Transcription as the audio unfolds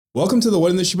Welcome to the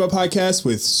What in the Shiba podcast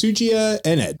with Sujia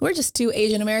and Ed. We're just two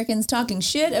Asian Americans talking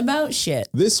shit about shit.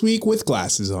 This week with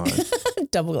glasses on.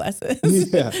 Double glasses.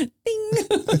 Yeah. Ding.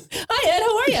 Hi, Ed.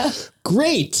 How are you?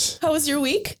 Great. How was your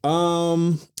week?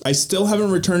 I still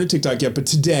haven't returned to TikTok yet, but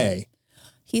today.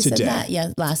 Said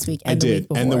that, last week and I the did, week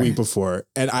before. and the week before.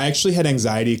 And I actually had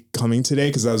anxiety coming today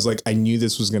because I was like, I knew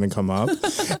this was going to come up.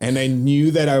 And I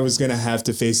knew that I was going to have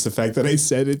to face the fact that I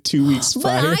said it 2 weeks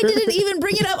prior. But I didn't even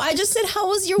bring it up. I just said, how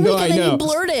was your week? And then you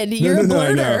blurted. You're a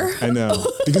blurter. I know.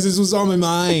 Because this was on my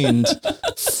mind.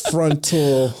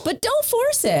 Frontal. But don't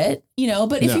force it,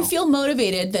 but if you feel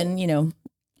motivated, then,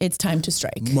 it's time to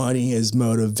strike. Money is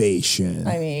motivation.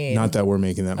 I mean, not that we're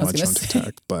making that much on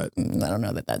TikTok, but I don't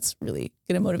know that that's really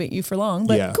going to motivate you for long,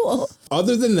 but cool.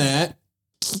 Other than that,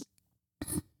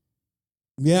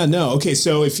 okay.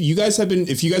 So if you guys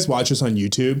watch us on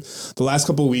YouTube, the last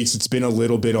couple of weeks, it's been a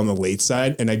little bit on the late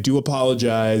side, and I do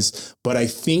apologize, but I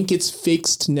think it's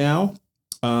fixed now.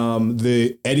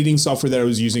 The editing software that I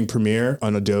was using, Premiere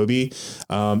on Adobe,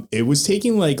 it was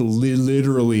taking like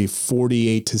literally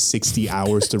 48 to 60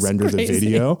 hours to render the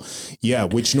video. Yeah.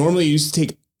 Which normally used to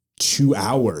take 2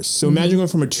 hours. So imagine going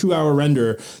from a 2-hour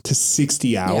render to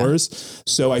 60 hours. Yeah.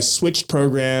 So I switched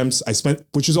programs.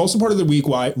 Which is also part of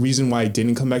the reason why I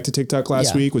didn't come back to TikTok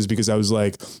last week was because I was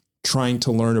like trying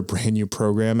to learn a brand new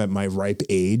program at my ripe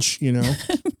age,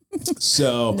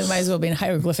 So it might as well be in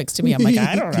hieroglyphics to me. I'm like,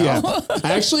 I don't know. Yeah.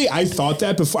 I thought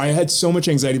that before. I had so much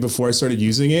anxiety before I started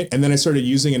using it. And then I started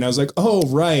using it and I was like, oh,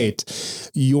 right.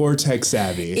 You're tech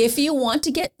savvy. If you want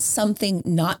to get something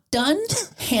not done,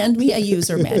 hand me a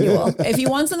user manual. If you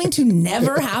want something to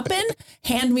never happen,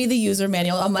 hand me the user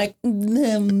manual. I'm like,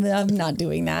 I'm not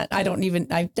doing that. I don't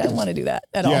want to do that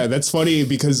at all. Yeah, that's funny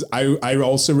because I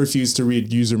also refuse to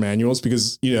read user manuals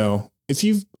because, if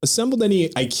you've assembled any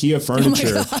IKEA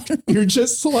furniture, you're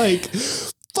just like,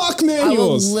 fuck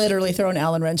manuals. I will literally throw an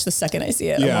Allen wrench the second I see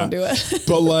it. I won't do it.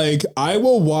 But I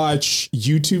will watch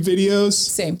YouTube videos.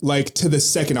 Same. To the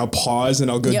second, I'll pause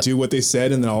and I'll go do what they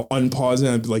said and then I'll unpause and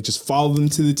I'll just follow them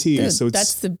to the T. Dude, so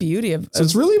that's the beauty of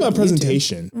it's really about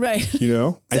presentation. YouTube. Right.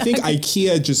 Exactly. I think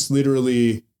IKEA just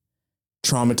literally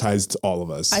traumatized all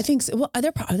of us. I think so. Well, are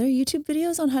there YouTube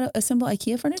videos on how to assemble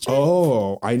IKEA furniture?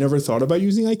 Oh, I never thought about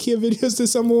using IKEA videos to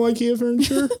assemble IKEA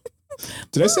furniture.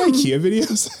 Did I say IKEA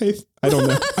videos? I don't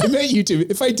know. I meant YouTube.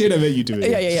 If I did, I meant YouTube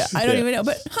videos. Yeah. I don't even know,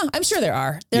 but I'm sure there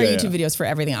are. There are YouTube videos for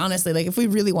everything. Honestly, if we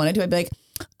really wanted to, I'd be like,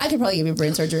 I could probably give you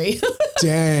brain surgery.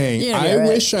 Dang. I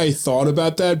wish I thought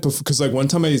about that because one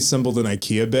time I assembled an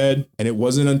IKEA bed and it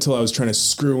wasn't until I was trying to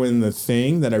screw in the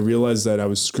thing that I realized that I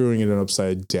was screwing it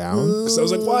upside down because I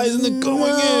was like, why isn't it going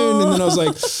in? And then I was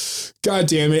like, God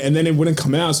damn it. And then it wouldn't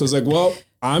come out. So I was like, well,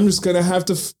 I'm just going to have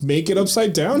to make it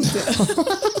upside down.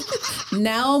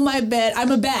 Now my bed,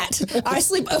 I'm a bat. I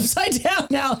sleep upside down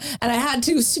now. And I had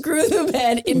to screw the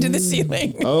bed into the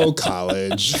ceiling. Oh,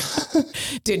 college.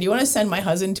 Dude, you want to send my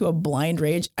husband to a blind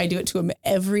rage? I do it to him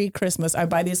every Christmas. I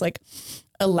buy these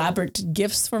elaborate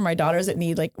gifts for my daughters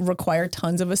that require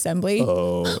tons of assembly.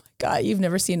 Oh, God, you've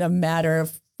never seen a matter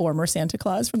of former Santa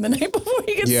Claus from the night before.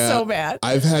 He gets so mad.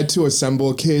 I've had to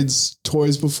assemble kids'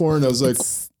 toys before and I was like,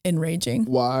 enraging.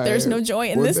 Why? There's no joy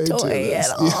in this toy at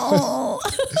all.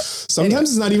 Sometimes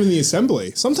it's not even the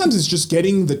assembly. Sometimes it's just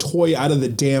getting the toy out of the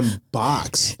damn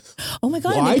box. Oh my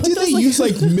God. Why did they use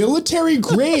military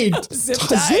grade zip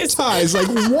ties?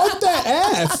 What the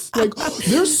F?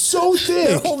 They're so thick.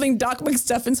 They're holding Doc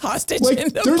McStuffins hostage in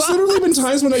the there's box. literally been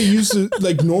times when I used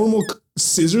normal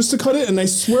scissors to cut it and I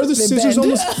swear the scissors bend.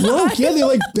 almost broke. Yeah,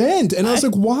 they bent. And I was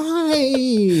like,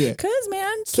 why? Because,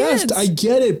 man, theft. kids. I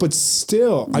get it, but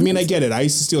still. I mean, I get it. I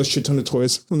used to steal a shit ton of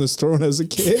toys from the store when I was a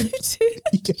kid.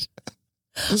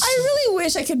 I really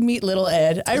wish I could meet little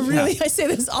Ed. I say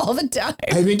this all the time.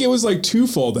 I think it was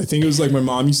twofold. I think it was my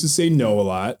mom used to say no a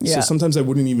lot. Yeah. So sometimes I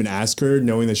wouldn't even ask her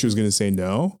knowing that she was going to say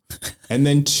no. And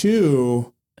then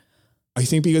two, I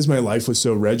think because my life was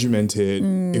so regimented,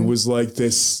 it was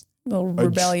this little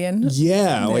rebellion.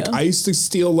 Yeah. I used to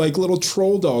steal little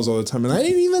troll dolls all the time and I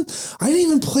didn't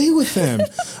even play with them.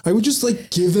 I would just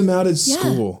give them out at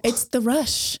school. It's the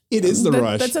rush. It is the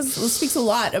rush. That speaks a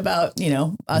lot about,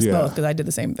 us both because I did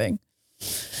the same thing.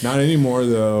 Not anymore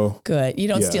though. Good. You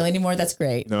don't steal anymore. That's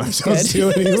great. No, I don't steal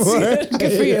anymore.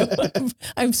 Good for you.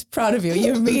 I'm proud of you.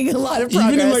 You're making a lot of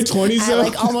progress. Even in my 20s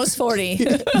though. Almost 40.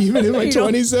 Even in my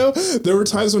 20s though, there were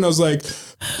times when I was like,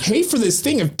 pay for this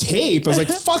thing of tape. I was like,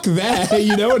 fuck that,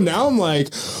 and now I'm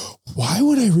like, why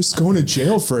would I risk going to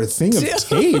jail for a thing of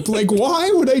tape?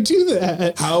 Why would I do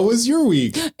that? How was your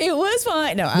week? It was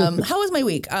fine. No, how was my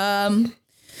week?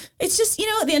 It's just,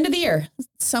 at the end of the year,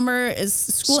 summer is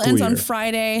school School ends on year.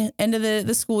 Friday, end of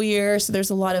the school year. So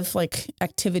there's a lot of like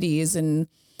activities and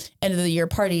end of the year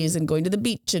parties and going to the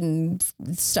beach and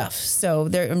stuff. So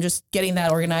I'm just getting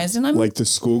that organized, and I'm Like the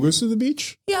school goes to the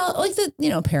beach?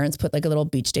 like parents put like a little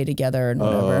beach day together and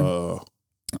whatever. Oh.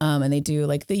 And they do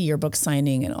like the yearbook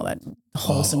signing and all that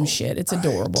wholesome shit. It's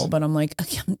adorable, but I'm like,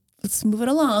 okay, let's move it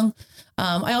along.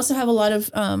 I also have a lot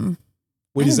of,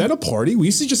 Wait, is that a party? We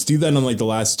used to just do that on like the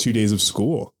last 2 days of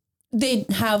school. they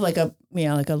have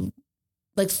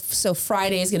so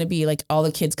Friday is going to be like all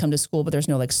the kids come to school, but there's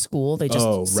no like school. They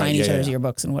just sign each other's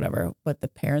yearbooks and whatever. But the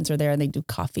parents are there and they do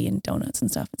coffee and donuts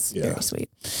and stuff. It's very sweet.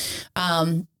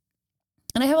 And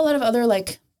I have a lot of other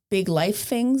like big life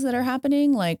things that are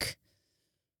happening, like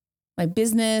my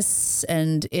business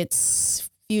and its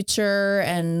future,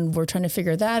 and we're trying to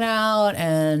figure that out.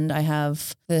 And I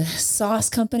have the sauce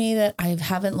company that I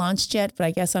haven't launched yet, but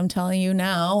I guess I'm telling you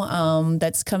now,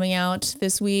 that's coming out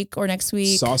this week or next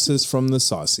week. Sauces from the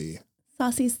Saucy.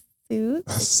 Saucy Suze.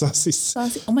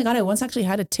 Saucy. Oh my God, I once actually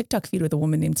had a TikTok feed with a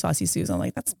woman named Saucy Suze. I'm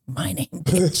like, that's my name,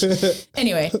 bitch.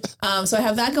 Anyway, so I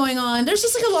have that going on. There's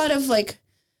just like a lot of like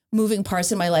moving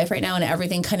parts in my life right now, and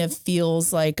everything kind of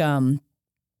feels like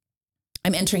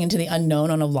I'm entering into the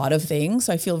unknown on a lot of things.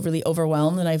 So I feel really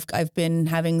overwhelmed, and I've been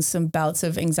having some bouts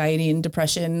of anxiety and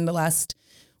depression the last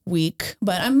week,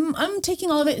 but I'm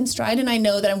taking all of it in stride, and I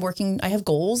know that I have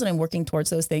goals and I'm working towards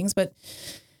those things, but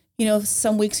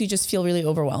some weeks you just feel really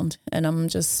overwhelmed, and I'm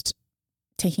just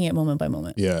taking it moment by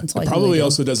moment. Yeah. It probably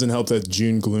also doesn't help that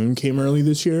June gloom came early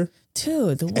this year.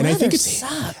 Dude, the weather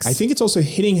sucks. I think it's also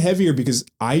hitting heavier because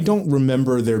I don't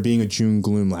remember there being a June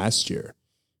gloom last year.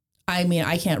 I mean,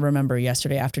 I can't remember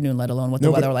yesterday afternoon, let alone what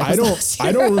the weather like was last year.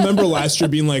 I don't remember last year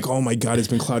being like, oh my God, it's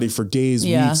been cloudy for days,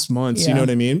 weeks, months. You know what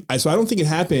I mean? So I don't think it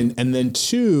happened. And then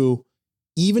two,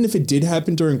 even if it did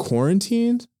happen during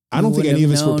quarantine, I don't think any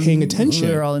of us were paying attention.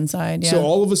 We were all inside. Yeah. So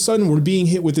all of a sudden we're being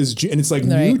hit with this, and it's like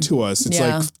new to us. It's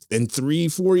like in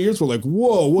 3-4 years, we're like,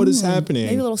 whoa, what is happening?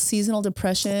 Maybe a little seasonal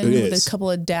depression with a couple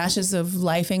of dashes of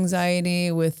life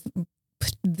anxiety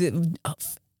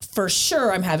for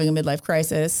sure I'm having a midlife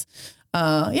crisis.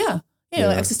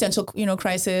 Existential,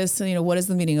 crisis. What is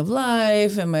the meaning of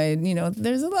life? Am I,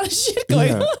 there's a lot of shit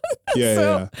going on.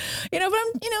 But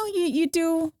you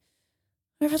do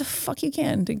whatever the fuck you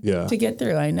can to get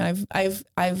through. And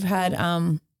I've had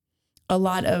a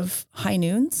lot of high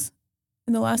noons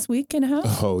in the last week and a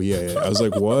half. Oh yeah. I was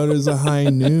like, what is a high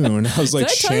noon? I was like,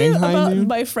 Did I tell Shanghai you about noon?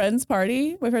 my friend's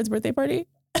birthday party?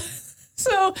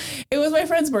 So it was my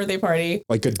friend's birthday party.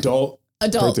 Like adult.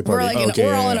 Birthday party.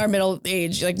 We're all in our middle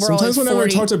age. Like we're sometimes all whenever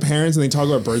 40. I talk to parents and they talk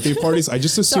about birthday parties, I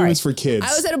just assume it's for kids.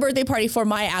 I was at a birthday party for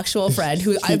my actual friend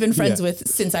who I've been friends with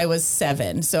since I was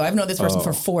 7. So I've known this person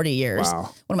for 40 years.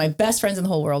 Wow. One of my best friends in the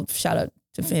whole world. Shout out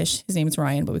to Fish. His name is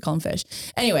Ryan, but we call him Fish.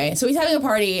 Anyway, so he's having a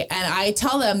party, and I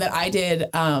tell them that I did.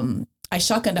 I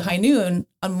shotgunned a high noon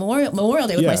on Memorial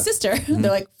Day with my sister. Mm-hmm.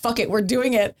 They're like, fuck it, we're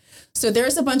doing it. So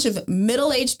there's a bunch of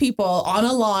middle-aged people on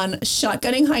a lawn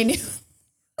shotgunning high noon.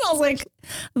 I was like,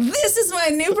 this is my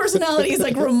new personality. He's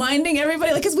like reminding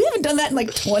everybody, like, because we haven't done that in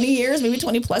like 20 years, maybe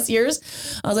 20 plus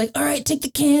years. I was like, all right, take the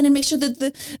can and make sure that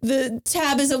the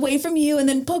tab is away from you, and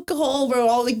then poke a hole. We're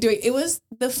all like doing. It was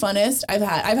the funnest I've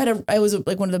had. I was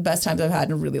like one of the best times I've had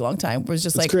in a really long time. It was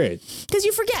just like great because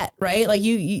you forget, right? Like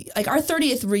you like our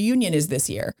 30th reunion is this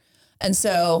year, and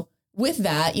so with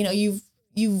that,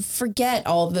 you forget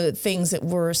all the things that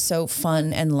were so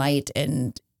fun and light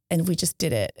and we just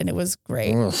did it, and it was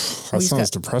great. Ugh, that sounds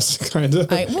depressing, kind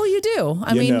of. Well, you do.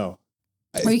 I mean,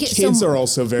 kids are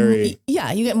also very.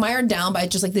 Yeah, you get mired down by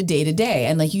just like the day to day,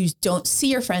 and like you don't see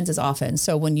your friends as often.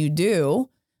 So when you do,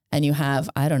 and you have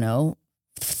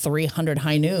 300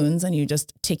 high noons, and you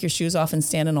just take your shoes off and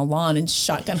stand on a lawn and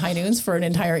shotgun high noons for an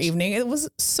entire evening, it was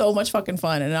so much fucking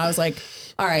fun. And I was like,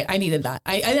 all right, I needed that.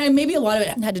 I maybe a lot of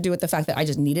it had to do with the fact that I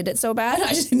just needed it so bad.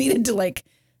 I just needed to like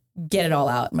get it all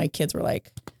out. My kids were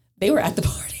like. They were at the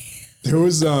party. They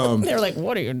were like,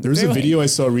 what are you doing? There was a video I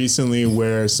saw recently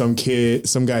where some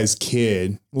guy's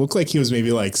kid, looked like he was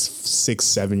maybe like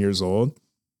 6-7 years old,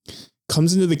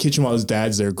 comes into the kitchen while his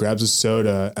dad's there, grabs a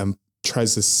soda and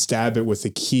tries to stab it with a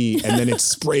key, and then it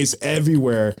sprays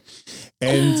everywhere.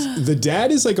 And the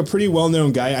dad is like a pretty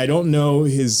well-known guy. I don't know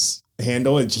his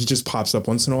handle. He just pops up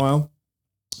once in a while.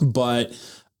 But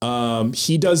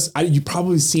he does, you've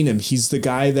probably seen him. He's the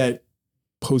guy that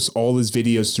posts all his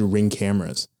videos through Ring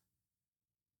cameras.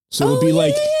 So it'll be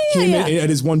like him yeah. at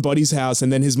his one buddy's house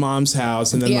and then his mom's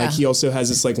house. And then Yeah. like he also has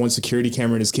this like one security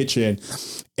camera in his kitchen.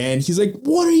 And he's like,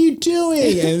 what are you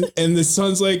doing? And the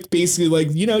son's like, basically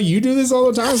like, you know, you do this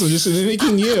all the time. So I'm just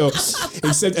mimicking you.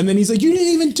 And then he's like, you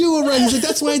didn't even do it right. He's like,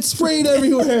 that's why it's sprayed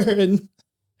everywhere. And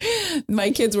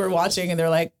My kids were watching and they're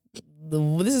like,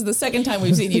 this is the second time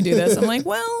we've seen you do this. I'm like,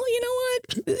 well, you know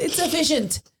what? It's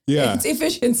efficient. yeah. It's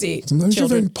efficiency. Sometimes you're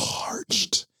Children. very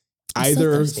parched, I'm so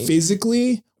either thirsty.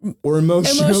 physically or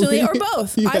emotionally. Emotionally or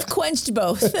both. Yeah. I've quenched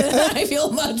both. I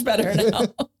feel much better now.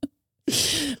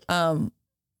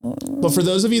 But for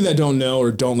those of you that don't know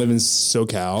or don't live in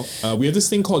SoCal, we have this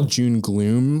thing called June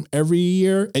Gloom every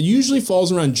year. It usually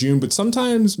falls around June, but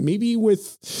sometimes maybe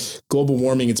with global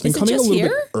warming, it's been Is it coming a just little here?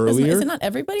 bit earlier. Is it not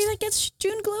everybody that gets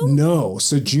June gloom? No.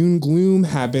 So June Gloom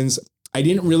happens. I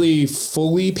didn't really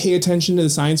fully pay attention to the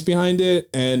science behind it.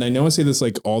 And I know I say this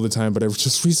like all the time, but I've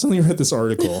just recently read this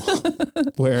article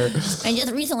where I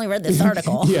just recently read this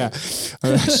article. yeah,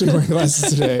 I'm actually wearing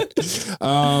glasses today.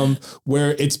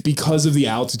 Where it's because of the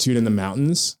altitude in the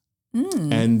mountains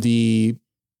and the,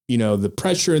 you know, the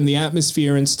pressure in the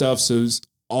atmosphere and stuff. So it's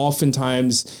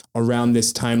oftentimes around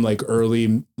this time, like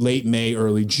late May,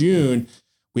 early June,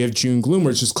 we have June gloom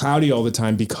where it's just cloudy all the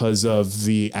time because of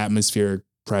the atmospheric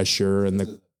pressure and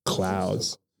the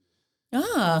clouds.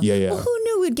 Ah. Yeah. Well, who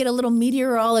knew we'd get a little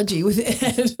meteorology with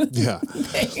it? Yeah.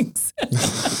 Thanks.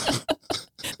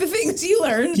 The things you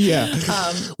learn. Yeah.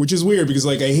 Which is weird because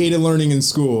like I hated learning in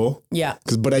school. Yeah.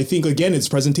 But I think again, it's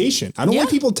presentation. I don't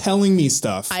like people telling me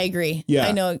stuff. I agree. Yeah.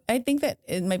 I know. I think that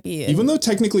it might be. Even though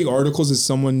technically articles is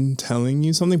someone telling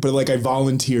you something, but like I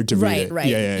volunteered to read it. Right.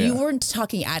 Yeah. You weren't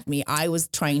talking at me. I was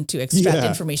trying to extract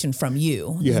information from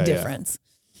you. There's a difference.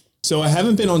 So I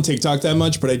haven't been on TikTok that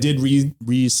much, but I did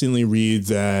recently read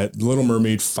that Little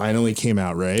Mermaid finally came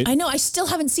out, right? I know. I still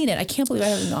haven't seen it. I can't believe I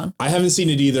haven't gone. I haven't seen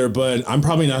it either, but I'm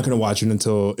probably not going to watch it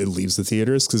until it leaves the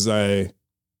theaters because I'm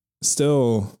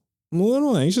a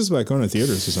little anxious about going to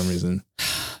theaters for some reason.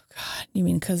 God, you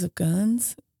mean because of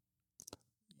guns?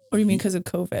 Or you mean because of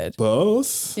COVID?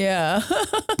 Both? Yeah.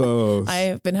 Both.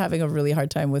 I've been having a really hard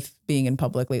time with being in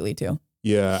public lately too.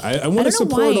 Yeah, I want to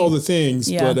support all the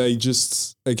things, but I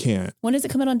can't. When does it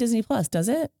come out on Disney Plus? Does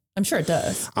it? I'm sure it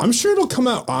does. I'm sure it'll come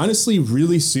out honestly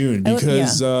really soon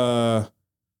because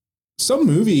some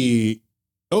movie.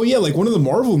 Oh yeah, like one of the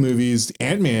Marvel movies,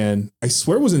 Ant-Man, I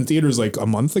swear was in theaters like a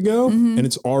month ago and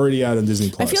it's already out on Disney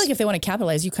Plus. I feel like if they want to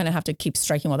capitalize, you kind of have to keep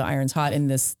striking while the iron's hot in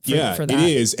this for that. It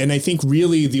is. And I think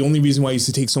really the only reason why it used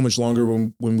to take so much longer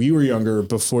when we were younger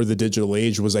before the digital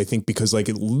age was I think because like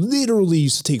it literally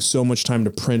used to take so much time to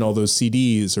print all those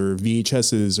CDs or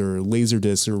VHSs or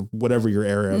Laserdiscs or whatever your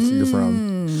era you're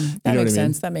from. That makes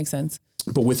sense. That makes sense.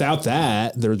 But without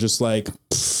that, they're just like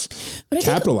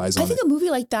capitalize on it. I think a movie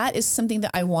like that is something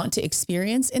that I want to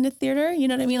experience in a theater. You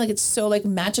know what I mean? Like it's so like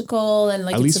magical and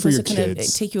like at it's least for supposed your to kind kids.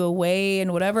 of take you away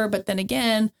and whatever. But then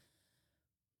again,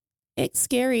 it's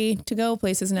scary to go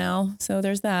places now. So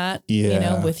there's that, you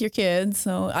know, with your kids.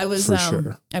 So I was,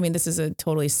 sure. I mean, this is a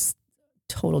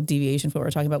total deviation from what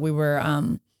we're talking about. We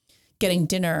were getting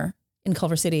dinner in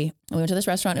Culver City and we went to this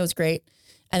restaurant. It was great.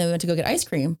 And then we went to go get ice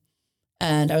cream.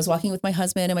 And I was walking with my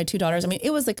husband and my 2 daughters. I mean, it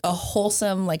was like a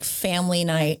wholesome, like family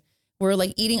night. We're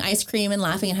like eating ice cream and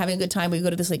laughing and having a good time. We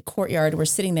go to this like courtyard. We're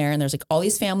sitting there and there's like all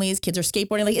these families, kids are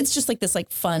skateboarding. Like, it's just like this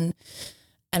like fun.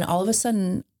 And all of a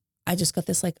sudden I just got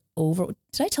this like did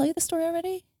I tell you the story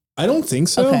already? I don't think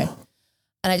so. Okay.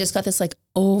 And I just got this like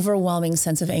overwhelming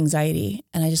sense of anxiety.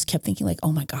 And I just kept thinking like,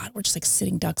 oh my God, we're just like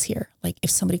sitting ducks here. Like if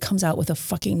somebody comes out with a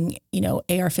fucking, you know,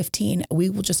 AR-15,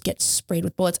 we will just get sprayed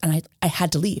with bullets. And I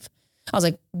had to leave. I was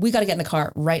like, we got to get in the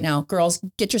car right now. Girls,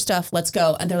 get your stuff. Let's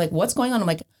go. And they're like, what's going on? I'm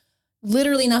like,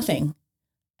 literally nothing.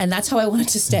 And that's how I wanted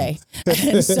to stay.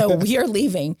 And so we are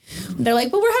leaving. They're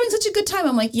like, but we're having such a good time.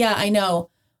 I'm like, yeah, I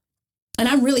know. And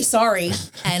I'm really sorry.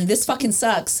 And this fucking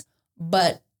sucks.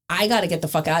 But I got to get the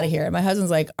fuck out of here. And my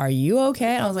husband's like, are you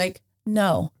okay? And I was like,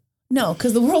 no,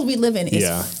 because the world we live in is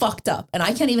fucked up. And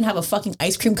I can't even have a fucking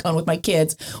ice cream cone with my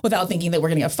kids without thinking that we're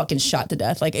going to get fucking shot to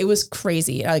death. Like it was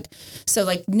crazy. Like, so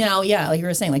like now, yeah, like you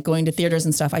were saying, like going to theaters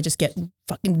and stuff, I just get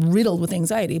fucking riddled with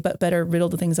anxiety, but better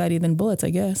riddled with anxiety than bullets, I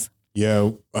guess.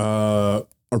 Yeah. Our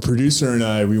producer and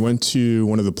I, we went to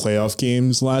one of the playoff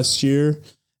games last year.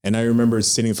 And I remember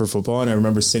sitting for football and I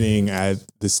remember sitting at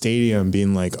the stadium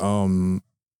being like,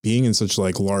 being in such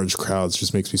like large crowds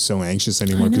just makes me so anxious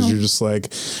anymore because you're just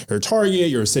like, you're a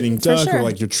target, you're a sitting duck, or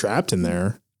like you're trapped in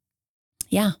there.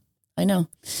 Yeah, I know.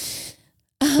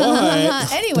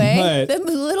 But, anyway, The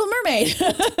Little Mermaid.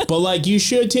 But like you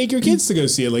should take your kids to go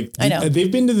see it. Like I know.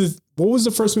 they've been to What was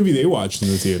the first movie they watched in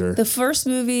the theater? The first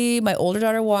movie my older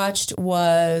daughter watched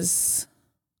was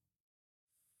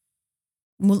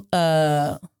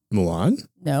Mulan?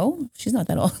 No, she's not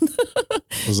that old.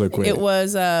 I was like, wait. It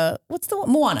was what's the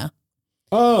one? Moana.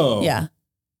 Oh. Yeah.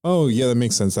 Oh, yeah, that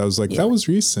makes sense. I was like, that was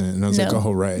recent. And I was like,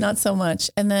 oh, right. Not so much.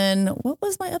 And then what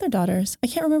was my other daughter's? I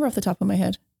can't remember off the top of my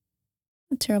head.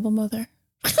 A terrible mother.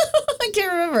 I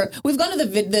can't remember. We've gone to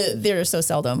the theater so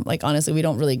seldom. Like, honestly, we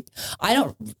don't really,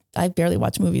 I barely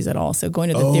watch movies at all. So going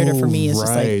to the theater for me is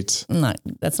just like,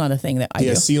 that's not a thing that I do.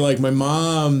 Yeah, see, like my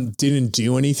mom didn't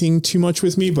do anything too much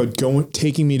with me, but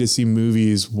taking me to see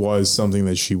movies was something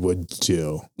that she would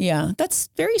do. Yeah, that's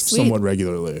very sweet. Somewhat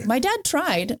regularly. My dad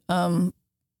tried,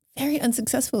 very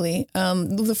unsuccessfully.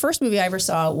 The first movie I ever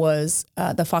saw was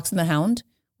The Fox and the Hound,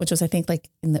 which was, I think, like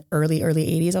in the early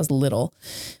 80s. I was little.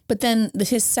 But then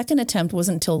his second attempt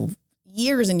wasn't until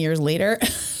years and years later. And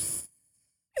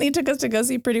he took us to go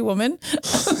see Pretty Woman.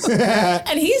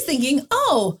 And he's thinking,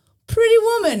 oh, Pretty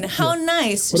Woman, how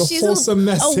nice. What a she's wholesome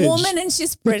message. A woman and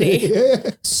she's pretty.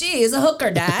 She is a hooker,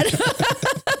 Dad.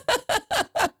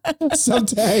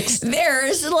 Subtext.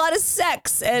 There's a lot of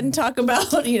sex and talk about,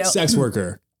 sex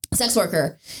worker.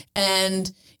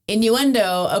 And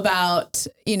innuendo about,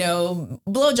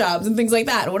 blowjobs and things like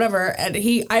that, or whatever. And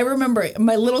I remember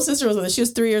my little sister was with us. She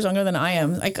was 3 years younger than I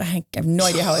am. I have no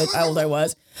idea how old I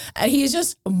was. And he's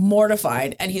just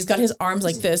mortified. And he's got his arms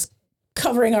like this,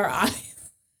 covering our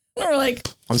eyes. And we're like,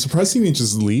 I'm surprised he didn't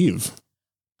just leave.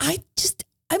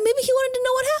 Maybe he wanted to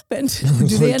know what happened.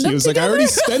 Do they end up He was together? like, I already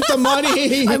spent the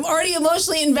money. I'm already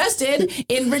emotionally invested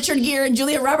in Richard Gere and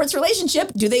Julia Roberts'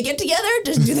 relationship. Do they get together?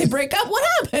 Do they break up? What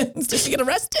happens? Does she get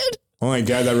arrested? Oh my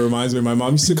God, that reminds me. My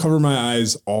mom used to cover my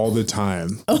eyes all the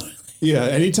time. Oh. Yeah,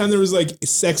 anytime there was like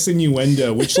sex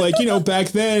innuendo, which like, back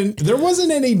then there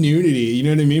wasn't any nudity, you know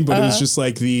what I mean? But it was just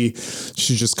like she'd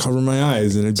just cover my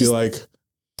eyes and it'd be like,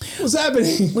 what's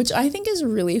happening? Which I think is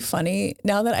really funny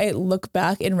now that I look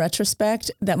back in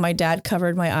retrospect that my dad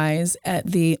covered my eyes at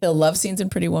the love scenes in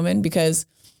Pretty Woman, because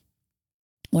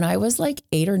when I was like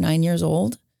 8 or 9 years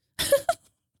old,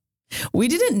 we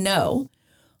didn't know,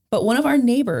 but one of our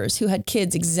neighbors who had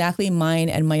kids exactly mine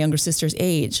and my younger sister's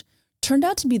age turned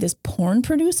out to be this porn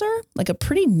producer, like a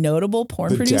pretty notable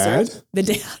porn producer. The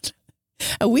dad.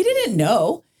 And we didn't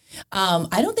know.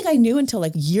 I don't think I knew until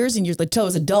like years and years, like till I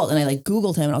was adult, and I like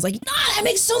Googled him and I was like, that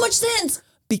makes so much sense,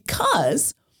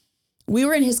 because we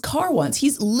were in his car once.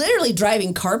 He's literally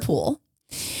driving carpool,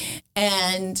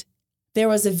 and there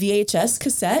was a VHS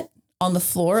cassette on the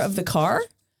floor of the car.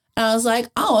 And I was like,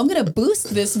 oh, I'm going to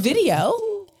boost this video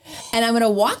and I'm going to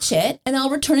watch it and I'll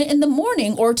return it in the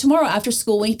morning or tomorrow after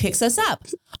school when he picks us up.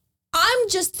 I'm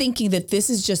just thinking that this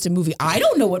is just a movie. I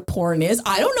don't know what porn is.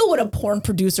 I don't know what a porn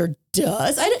producer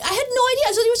does. I had no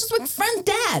idea. So he was just my friend's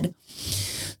dad.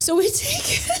 So we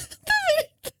take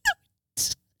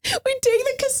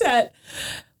the cassette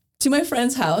to my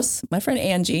friend's house, my friend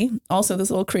Angie, also this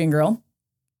little Korean girl.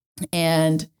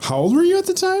 And how old were you at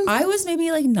the time? I was maybe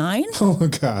like 9. Oh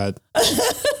God.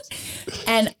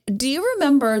 And do you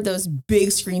remember those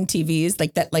big screen TVs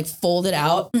like that, like folded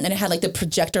out, and it had like the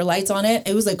projector lights on it?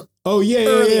 It was like, oh yeah,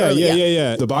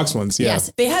 early. The box ones. Yeah.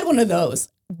 Yes. They had one of those,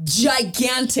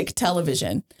 gigantic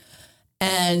television,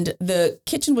 and the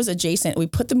kitchen was adjacent. We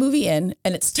put the movie in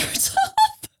and it starts off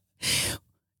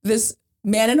this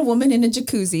man and a woman in a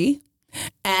jacuzzi.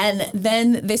 And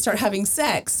then they start having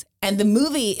sex. And the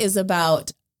movie is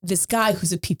about this guy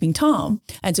who's a peeping Tom.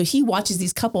 And so he watches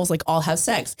these couples like all have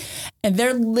sex. And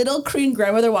their little Korean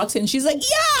grandmother walks in and she's like,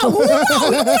 yeah, whoa,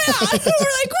 yeah. And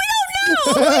we're like, we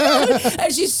don't know.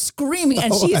 And she's screaming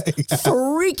and she's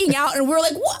freaking out. And we're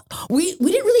like, what? We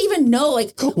didn't really even know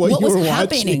like what was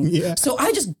happening. Yeah. So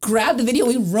I just grabbed the video.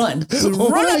 We run up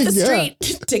the street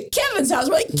to Kevin's house.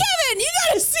 We're like, Kevin, you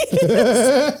got to see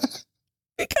this.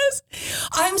 Because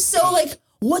I'm so like,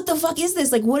 what the fuck is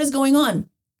this? Like, what is going on?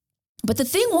 But the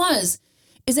thing is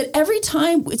that every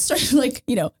time it started like,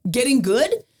 getting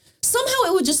good, somehow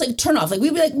it would just like turn off. Like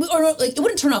we'd be like, or like it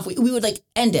wouldn't turn off. We would like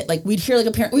end it. Like we'd hear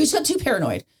like we just got too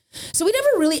paranoid. So we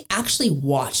never really actually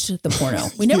watched the porno.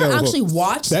 We never actually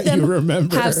watched them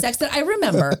have sex that I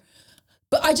remember.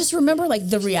 But I just remember like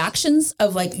the reactions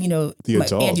of like,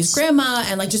 Angie's grandma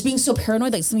and like just being so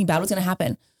paranoid, like something bad was going to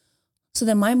happen. So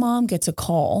then my mom gets a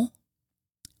call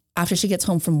after she gets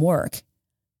home from work.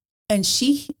 And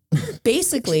she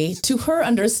basically, to her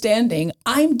understanding,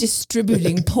 I'm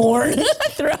distributing porn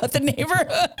throughout the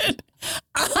neighborhood.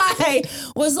 I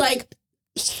was like,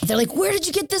 they're like, where did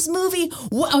you get this movie?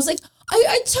 I was like,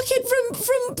 I took it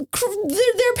from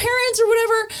their parents or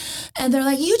whatever. And they're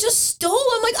like, you just stole them.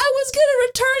 I'm like, I was going to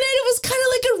return it. It was kind of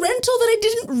like a rental that I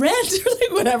didn't rent or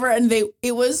like whatever. And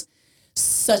it was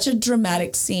such a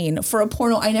dramatic scene for a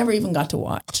porno I never even got to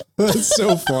watch. That's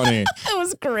so funny. It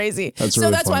was crazy. That's so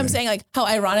really that's why I'm funny. saying like how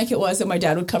ironic it was that my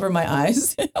dad would cover my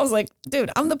eyes. I was like, dude,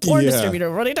 I'm the porn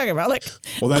distributor. What are you talking about? Like,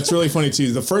 well, that's really funny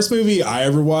too. The first movie I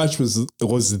ever watched was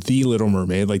The Little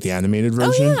Mermaid, like the animated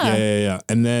version. Yeah.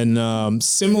 And then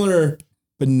similar,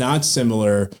 but not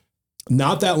similar.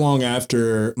 Not that long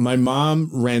after, my mom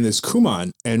ran this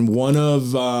Kumon, and one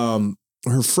of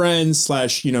her friends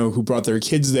 / who brought their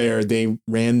kids there, they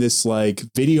ran this like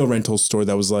video rental store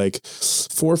that was like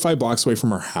 4 or 5 blocks away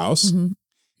from our house. Mm-hmm.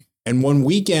 And one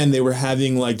weekend they were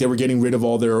getting rid of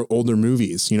all their older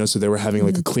movies, so they were having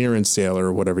like a clearance sale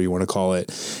or whatever you want to call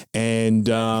it. And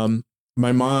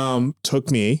my mom took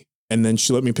me, and then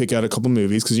she let me pick out a couple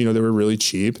movies because, they were really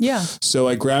cheap. Yeah. So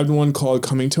I grabbed one called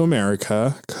Coming to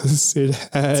America because it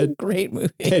had it's a great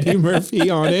movie. Eddie Murphy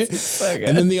on it. So good.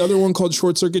 And then the other one called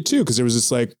Short Circuit 2 because there was this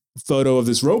like photo of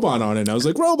this robot on it. And I was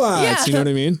like, robots, Yeah. You know what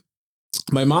I mean?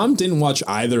 My mom didn't watch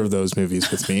either of those movies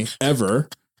with me ever.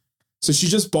 So she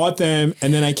just bought them.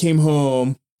 And then I came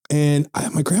home. And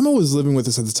my grandma was living with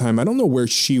us at the time. I don't know where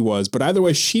she was, but either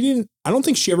way, I don't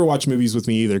think she ever watched movies with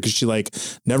me either because she like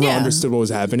never understood what was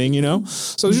happening,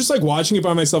 So I was just like watching it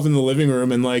by myself in the living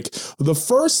room. And like the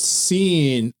first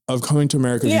scene of Coming to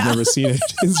America, if you've never seen it,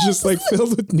 is just like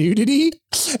filled with nudity.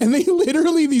 And they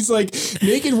literally, these like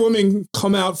naked women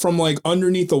come out from like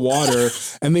underneath the water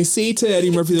and they say to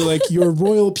Eddie Murphy, they're like, your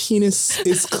royal penis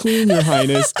is clean, Your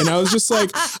Highness. And I was just like,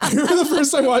 I remember the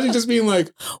first time watching just being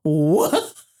like,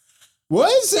 what?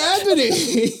 What's happening?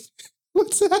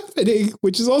 What's happening?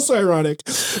 Which is also ironic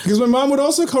because my mom would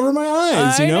also cover my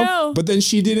eyes, I know. But then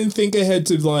she didn't think ahead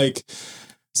to like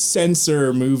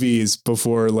censor movies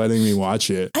before letting me watch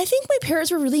it. I think my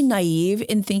parents were really naive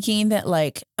in thinking that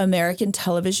like American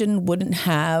television wouldn't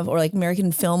have, or like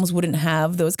American films wouldn't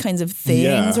have those kinds of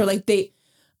things, or like they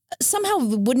somehow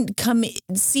wouldn't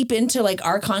seep into like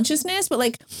our consciousness. But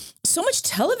like so much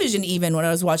television, even when I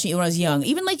was watching it when I was young,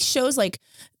 even like shows like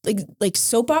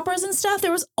soap operas and stuff,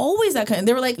 there was always that kind of,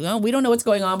 they were like, oh, we don't know what's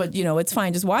going on, but it's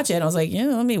fine, just watch it. And I was like,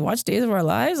 let me watch Days of Our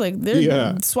Lives. Like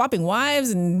they're swapping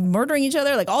wives and murdering each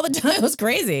other like all the time. It was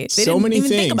crazy. They so didn't many even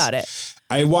things. think about it.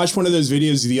 I watched one of those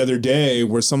videos the other day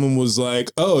where someone was like,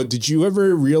 oh, did you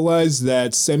ever realize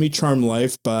that Semi-Charmed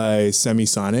Life by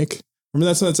Semisonic?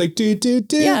 Remember that song? It's like, dude,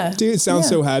 it sounds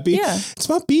so happy. Yeah. It's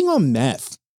about being on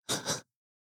meth.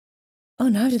 Oh,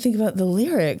 now I have to think about the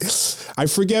lyrics. I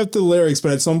forget the lyrics,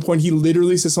 but at some point he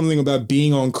literally says something about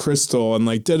being on crystal and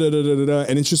like da-da-da-da-da.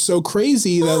 And it's just so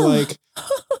crazy that like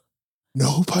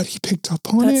nobody picked up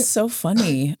on it. That's so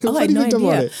funny. I had no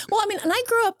idea. Well, I mean, and I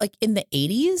grew up like in the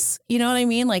 80s, you know what I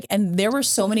mean? Like, and there were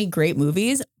so many great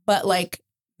movies, but like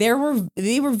they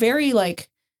were very like,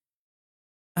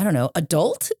 I don't know,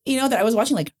 adult, that I was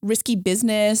watching like Risky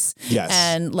Business. Yes.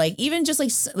 And like, even just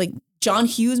like John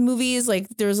Hughes movies, like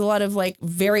there's a lot of like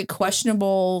very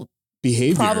questionable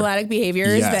problematic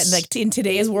behaviors that like in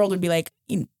today's world would be like,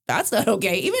 that's not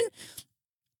okay.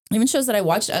 Even shows that I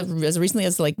watched as recently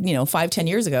as like, 5-10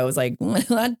 years ago, it was like,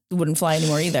 that wouldn't fly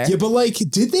anymore either. Yeah, but like,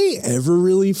 did they ever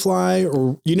really fly?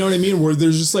 Or, you know what I mean? Where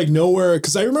there's just like nowhere.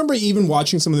 Because I remember even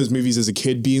watching some of those movies as a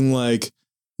kid being like,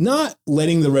 not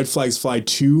letting the red flags fly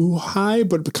too high,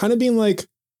 but kind of being like,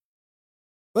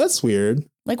 that's weird.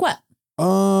 Like what?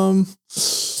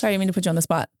 Sorry, I mean to put you on the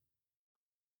spot.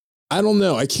 I don't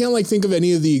know. I can't like think of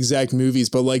any of the exact movies,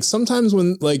 but like sometimes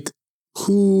when like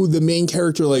who the main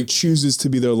character like chooses to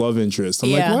be their love interest,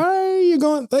 I'm like, why are you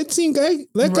going?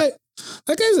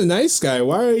 That guy's a nice guy.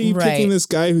 Why are you picking this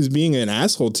guy who's being an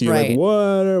asshole to you? Right.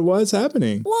 Like what's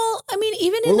happening? Well, I mean,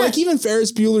 even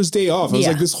Ferris Bueller's Day Off. I was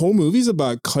like, this whole movie's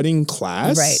about cutting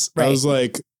class. Right. I was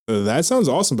like, that sounds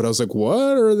awesome, but I was like,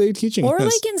 what are they teaching us? Or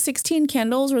like in 16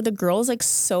 Candles where the girl's like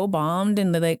so bombed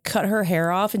and they like cut her hair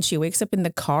off and she wakes up in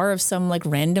the car of some like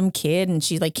random kid and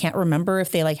she like can't remember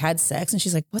if they like had sex and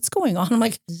she's like, what's going on? I'm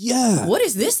like, what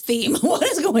is this theme? What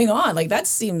is going on? Like that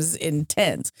seems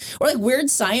intense. Or like Weird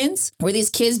Science where these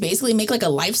kids basically make like a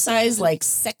life-size like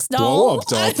sex doll. Blow-up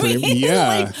doll.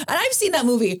 And I've seen that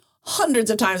movie hundreds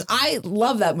of times. I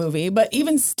love that movie, but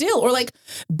even still, or like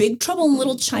Big Trouble in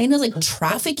Little China, like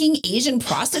trafficking Asian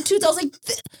prostitutes. I was like,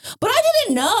 but I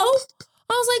didn't know.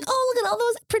 I was like, oh, look at all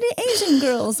those pretty Asian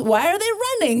girls. Why are they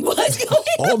running? What's going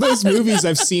on? All those movies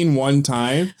I've seen one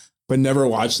time, but never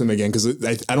watched them again because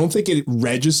I don't think it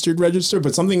registered,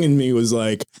 but something in me was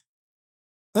like,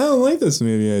 I don't like this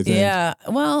movie, I think. Yeah.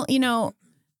 Well,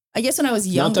 I guess when I was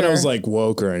younger. Not that I was like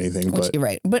woke or anything, but you're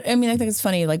right. But I mean, I think it's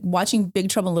funny, like watching Big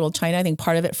Trouble in Little China. I think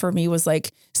part of it for me was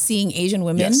like seeing Asian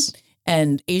women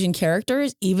and Asian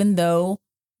characters, even though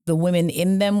the women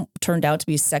in them turned out to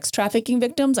be sex trafficking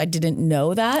victims. I didn't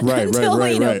know that until,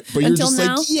 right. But you're just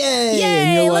now. Like, yay!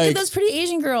 And you're look at those pretty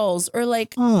Asian girls, or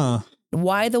like,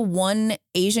 why the one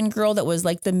Asian girl that was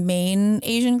like the main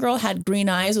Asian girl had green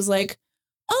eyes was like,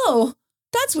 oh,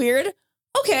 that's weird.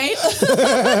 Okay.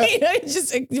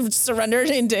 Just surrendered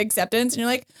into acceptance. And you're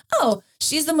like, oh,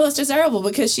 she's the most desirable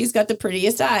because she's got the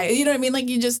prettiest eye. You know what I mean? Like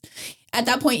you just, at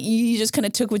that point, you just kind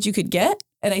of took what you could get.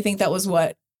 And I think that was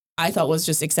what I thought was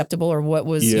just acceptable, or what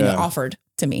was offered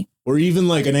to me. Or even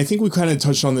like, and I think we kind of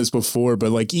touched on this before,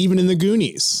 but like even in the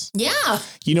Goonies. Yeah.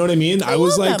 You know what I mean? I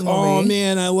was like, oh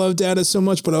man, I love Dada so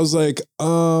much. But I was like,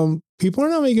 people are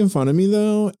not making fun of me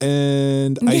though.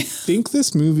 And I think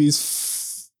this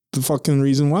movie's the fucking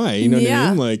reason why, you know what I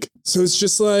mean? Like, so it's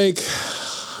just like,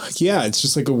 it's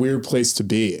just like a weird place to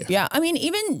be. Yeah. I mean,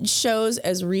 even shows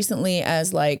as recently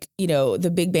as like, you know,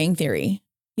 The Big Bang Theory,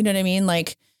 you know what I mean?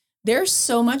 Like there's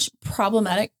so much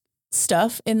problematic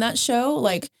stuff in that show.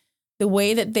 Like the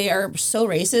way that they are so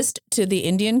racist to the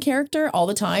Indian character all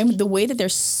the time, the way that they're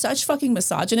such fucking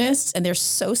misogynists and they're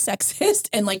so sexist,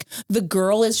 and like the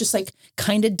girl is just like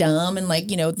kind of dumb and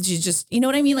like, you know, she's just, you know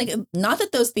what I mean? Like, not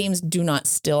that those themes do not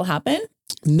still happen.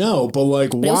 No, but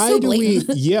like, why do we,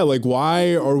 like,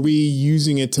 why are we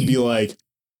using it to be like,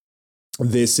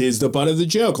 this is the butt of the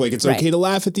joke. Like, it's okay to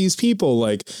laugh at these people.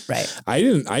 Like,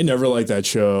 I never liked that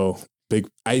show.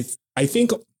 I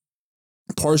think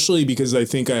partially because I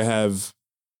think I have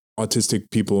autistic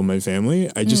people in my family.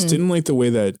 I just didn't like the way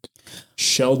that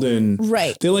Sheldon,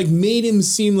 they like made him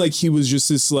seem like he was just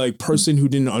this like person who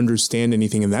didn't understand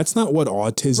anything. And that's not what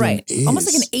autism is. Almost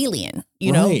like an alien,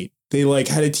 you know? They like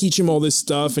had to teach him all this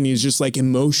stuff and he's just like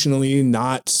emotionally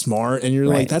not smart. And you're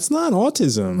like, that's not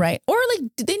autism. Right. Or like,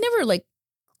 they never like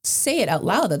say it out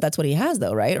loud that that's what he has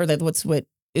though. Right. Or that what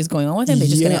is going on with him. They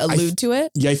just kind of allude to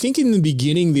it. Yeah. I think in the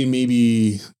beginning, they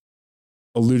maybe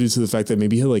alluded to the fact that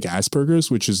maybe he had like Asperger's,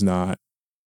 which is not.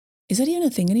 Is that even a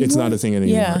thing anymore? It's not a thing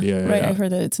anymore. Yeah. Right. I've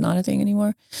heard that it's not a thing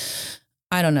anymore.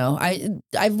 I don't know.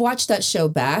 I've watched that show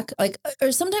back, like,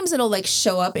 or sometimes it'll like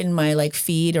show up in my like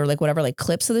feed or like whatever, like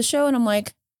clips of the show. And I'm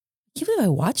like, I can't believe I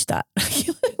watched that. I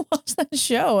can't believe I watched that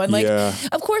show. And like,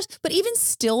 of course, but even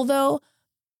still though,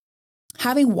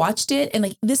 having watched it, and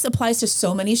like this applies to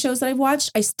so many shows that I've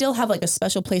watched, I still have like a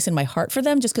special place in my heart for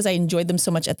them just because I enjoyed them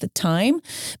so much at the time.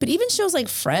 But even shows like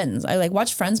Friends, I like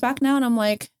watch Friends back now and I'm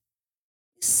like,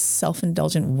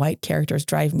 self-indulgent white characters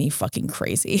drive me fucking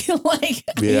crazy. Like,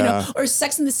 you know, or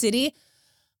Sex and the City.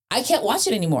 I can't watch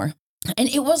it anymore. And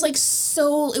it was like,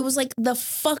 it was like the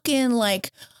fucking like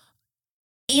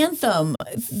anthem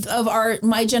of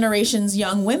my generation's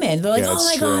young women. They're like, oh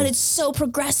my God, it's so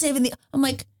progressive. And I'm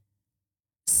like,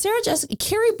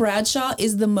 Carrie Bradshaw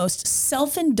is the most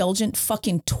self-indulgent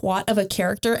fucking twat of a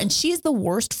character, and she's the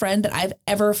worst friend that I've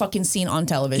ever fucking seen on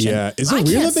television. Yeah, is it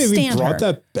weird that they brought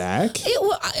that back?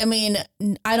 I mean,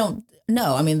 I don't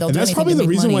know. I mean, they'll do anything to make money. That's probably the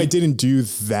reason why it didn't do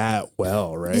that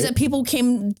well, right? Is that people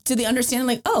came to the understanding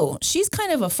like, oh, she's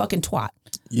kind of a fucking twat.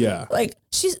 Yeah, like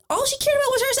all she cared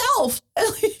about was herself.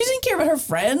 She didn't care about her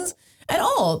friends at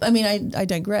all. I mean, I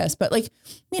digress, but like,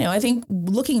 you know, I think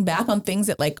looking back on things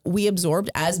that like we absorbed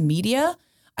as media,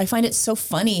 I find it so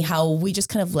funny how we just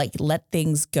kind of like let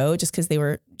things go just because they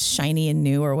were shiny and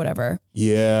new or whatever.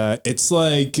 Yeah, it's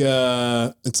like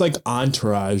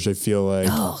Entourage. I feel like,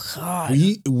 oh God,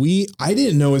 I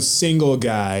didn't know a single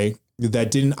guy that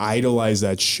didn't idolize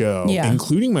that show,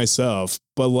 including myself.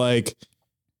 But like,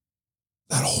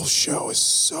 that whole show is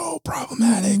so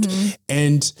problematic,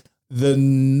 and the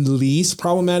least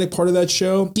problematic part of that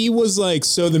show, he was like,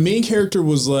 so the main character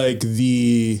was like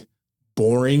the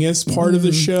boringest part of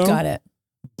the show. Got it.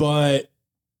 But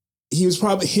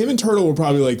him and Turtle were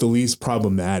probably like the least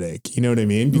problematic. You know what I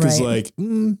mean? Because like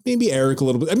maybe Eric a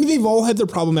little bit. I mean, they've all had their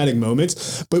problematic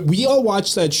moments, but we all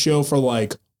watched that show for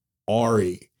like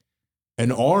Ari.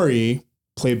 And Ari,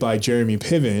 played by Jeremy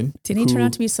Piven. Didn't he turn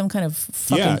out to be some kind of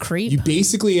fucking creep? You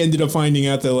basically ended up finding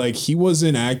out that like he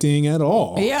wasn't acting at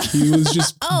all. Yeah. He was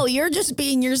just oh, you're just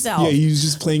being yourself. Yeah, he was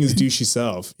just playing his douchey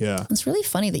self. Yeah. It's really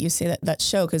funny that you say that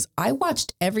show, because I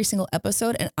watched every single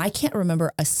episode and I can't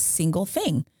remember a single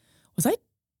thing. Was I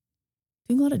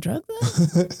doing a lot of drugs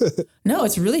then? No,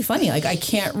 it's really funny. Like I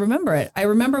can't remember it. I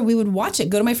remember we would watch it,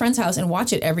 go to my friend's house and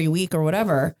watch it every week or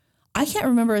whatever. I can't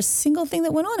remember a single thing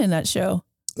that went on in that show.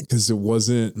 Because it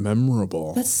wasn't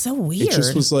memorable. That's so weird. It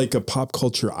just was like a pop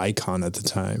culture icon at the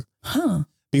time. Huh.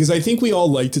 Because I think we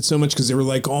all liked it so much because they were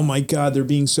like, oh my God, they're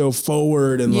being so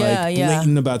forward and like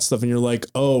blatant about stuff. And you're like,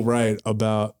 oh, right,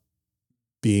 about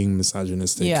being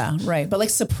misogynistic. Yeah, right. But like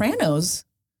Sopranos,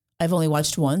 I've only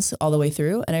watched once all the way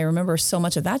through. And I remember so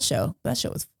much of that show. That show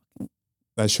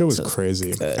was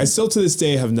crazy. good. I still to this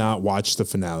day have not watched the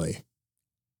finale.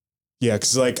 Yeah,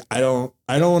 because like I don't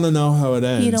want to know how it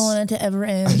ends. You don't want it to ever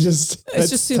end. It's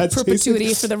just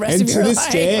perpetuity for the rest of your life. And to this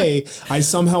day, I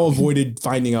somehow avoided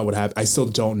finding out what happened. I still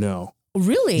don't know.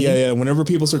 Really? Yeah. Whenever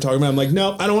people start talking about it, I'm like,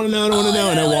 no, I don't want to know. I don't want to know.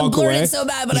 And I walk away. It so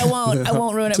bad, but I won't. I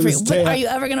won't ruin it for you. But are you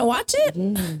ever going to watch it?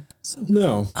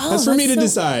 No. That's for me to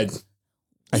decide.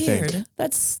 I think.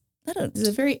 That is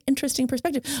a very interesting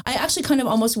perspective. I actually kind of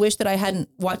almost wish that I hadn't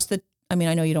watched I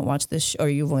know you don't watch this, or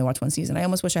you've only watched one season. I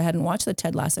almost wish I hadn't watched the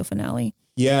Ted Lasso finale.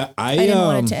 Yeah, I didn't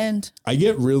want it to end. I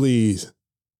get really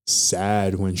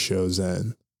sad when shows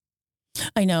end.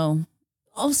 I know.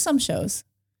 Oh, some shows.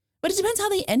 But it depends how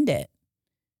they end it.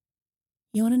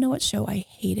 You want to know what show I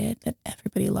hated that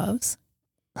everybody loves?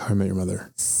 How I Met Your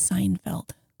Mother.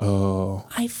 Seinfeld. Oh.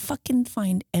 I fucking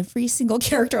find every single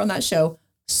character on that show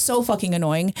so fucking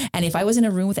annoying. And if I was in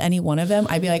a room with any one of them,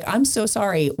 I'd be like, I'm so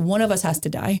sorry. One of us has to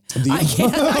die. I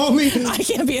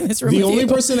can't be in this room with you. The only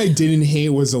person I didn't hate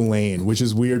was Elaine, which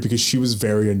is weird because she was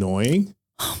very annoying.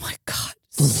 Oh my God.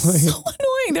 So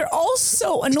annoying. They're all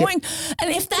so annoying. And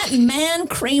if that man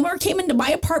Kramer came into my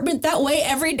apartment that way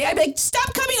every day, I'd be like,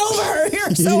 stop coming over.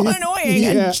 You're so annoying. Yeah.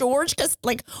 And George, just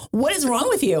like, what is wrong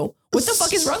with you? What the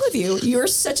fuck is wrong with you? You're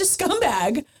such a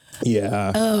scumbag.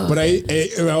 Yeah. But I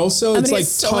also, it's like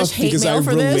so tough because I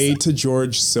relate to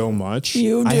George so much.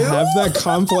 You do? I have that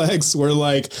complex where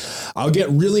like I'll get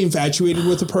really infatuated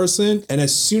with a person. And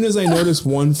as soon as I notice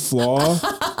one flaw,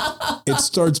 it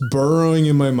starts burrowing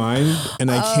in my mind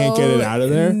and I can't get it out of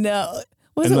there. No.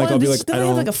 And like, I'll be like, I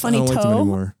don't like a funny toe? like them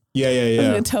anymore.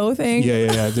 Yeah. Like a toe thing?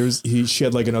 Yeah. She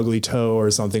had like an ugly toe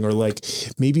or something, or like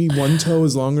maybe one toe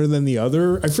is longer than the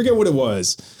other. I forget what it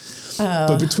was.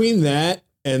 But between that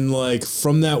and like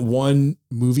from that one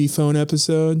Movie Phone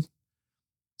episode.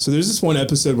 So there's this one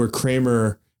episode where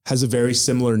Kramer has a very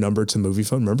similar number to Movie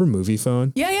Phone. Remember Movie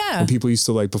Phone? Yeah. When people used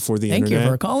to like before the internet. Thank you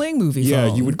for calling Movie Phone.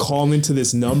 Yeah, you would call into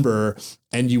this number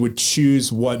and you would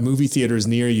choose what movie theater is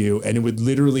near you. And it would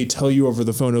literally tell you over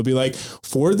the phone. It'll be like,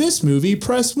 for this movie,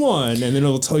 press 1. And then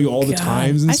it'll tell you all the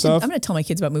times and stuff. I'm going to tell my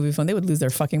kids about Movie Phone. They would lose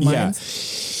their fucking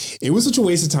minds. Yeah. It was such a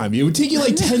waste of time. It would take you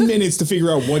like 10 minutes to figure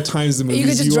out what times the movies you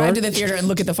could just drive to the theater and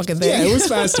look at the fucking thing. Yeah, it was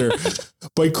faster.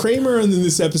 But Kramer in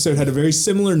this episode had a very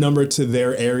similar number to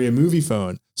their area Movie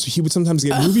Phone. So he would sometimes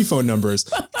get Movie Phone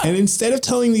numbers. And instead of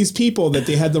telling these people that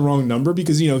they had the wrong number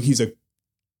because, he's a,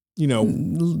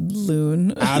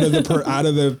 loon out of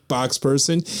the box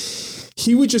person,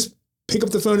 he would just pick up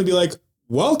the phone and be like,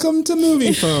 welcome to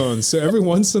Movie Phone. So every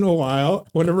once in a while,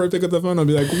 whenever I pick up the phone, I'll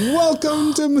be like,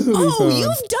 welcome to Movie Phone. Oh,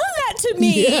 you've done that to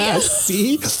me. Yeah,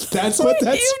 see? That's what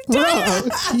that's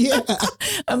from. Yeah.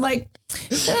 I'm like,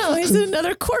 no, here's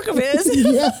another quirk of his.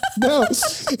 Yeah, no,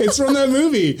 it's from that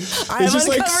movie. It just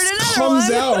like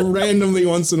comes out randomly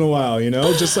once in a while,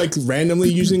 just like randomly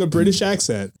using a British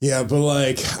accent. Yeah, but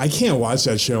like, I can't watch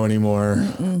that show anymore.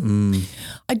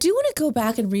 I do want to go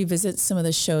back and revisit some of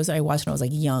the shows that I watched when I was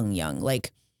like young,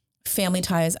 like Family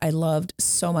Ties. I loved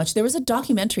so much. There was a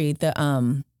documentary,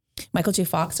 the Michael J.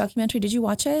 Fox documentary. Did you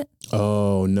watch it?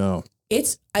 Oh, no.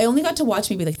 I only got to watch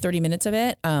maybe like 30 minutes of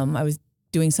it. I was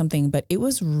doing something, but it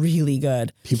was really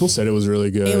good. People said it was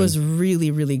really good. It was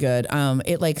really, really good.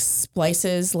 It like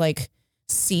splices like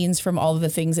scenes from all of the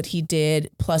things that he did,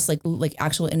 plus like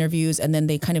actual interviews. And then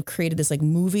they kind of created this like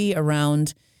movie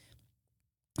around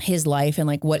his life and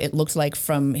like what it looked like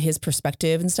from his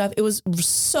perspective and stuff. It was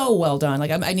so well done.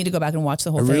 Like I need to go back and watch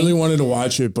the whole thing. I really wanted to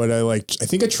watch it, but I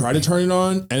think I tried to turn it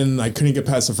on and I couldn't get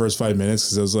past the first 5 minutes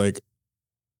because I was like,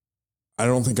 I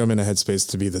don't think I'm in a headspace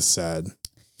to be this sad.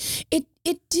 It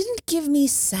didn't give me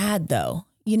sad though.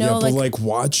 Yeah, but like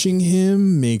watching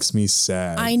him makes me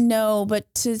sad. I know,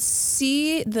 but to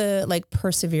see the like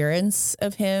perseverance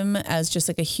of him as just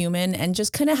like a human and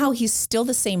just kind of how he's still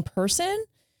the same person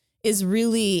it's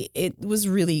really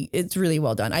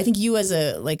well done. I think you as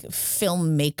a like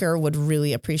filmmaker would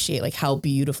really appreciate like how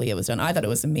beautifully it was done. I thought it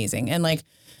was amazing. And like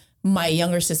my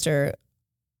younger sister,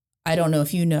 I don't know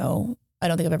if you know, I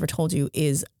don't think I've ever told you,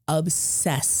 is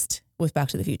obsessed with Back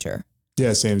to the Future. Yeah,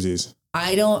 samesies.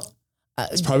 I don't.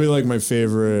 It's probably like my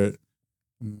favorite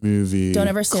movie. Don't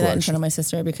ever say that in front of my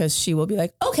sister because she will be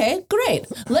like, okay, great.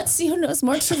 Let's see who knows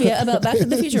more trivia about Back to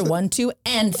the Future 1, 2,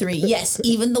 and 3. Yes,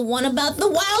 even the one about the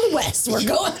Wild West. We're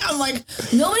going. I'm like,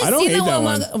 nobody's seen that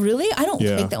one. Really? I don't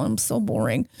think that one. I'm so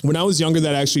boring. When I was younger,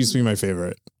 that actually used to be my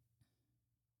favorite.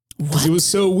 Because it was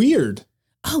so weird.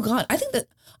 Oh God. I think that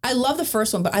I love the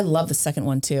first one, but I love the second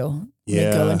one too.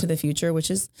 Yeah. They go into the future, which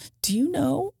is, do you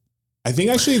know? I think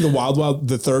actually the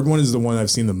the third one is the one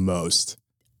I've seen the most.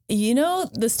 You know,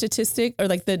 the statistic or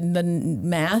like the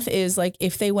math is like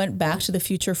if they went back to the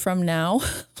future from now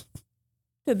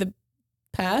to the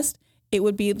past, it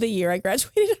would be the year I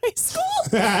graduated high school.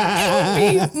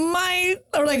 It would be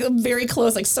or like very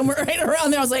close, like somewhere right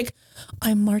around there. I was like,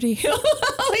 I'm Marty.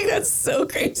 Like, that's so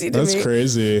crazy to me. That's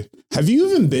crazy. Have you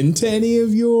even been to any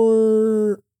of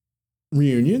your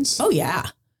reunions? Oh, yeah.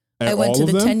 I went to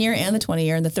the 10-year and the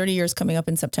 20-year, and the 30 years coming up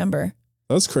in September.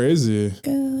 That's crazy.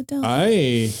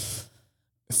 I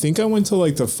think I went to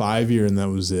like the 5-year and that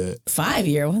was it.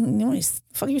 5-year? What the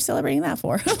fuck are you celebrating that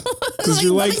for? Because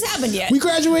you're like, nothing's happened yet. We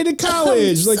graduated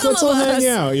college. Like, let's all hang us.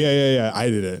 out. Yeah. I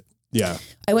did it. Yeah.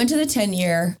 I went to the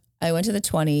 10-year, I went to the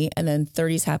 20, and then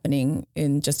 30's happening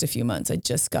in just a few months. I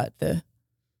just got the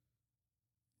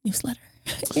newsletter.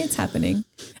 It's happening.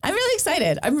 I'm really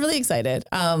excited. I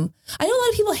know a lot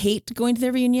of people hate going to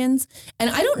their reunions, and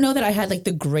I don't know that I had like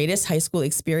the greatest high school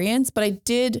experience, but I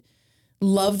did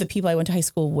love the people I went to high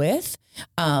school with.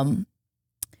 And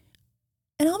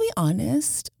I'll be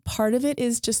honest, part of it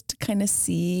is just to kind of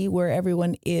see where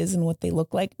everyone is and what they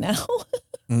look like now.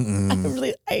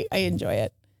 I enjoy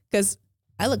it because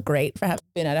I look great for having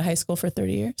been out of high school for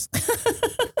 30 years,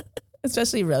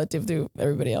 especially relative to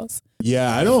everybody else.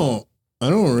 Yeah, I don't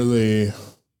really,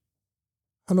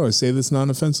 how do I say this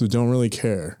non-offensive? Don't really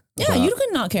care. Yeah, you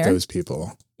could not care. Those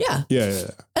people. Yeah. Yeah.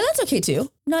 And that's okay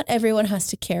too. Not everyone has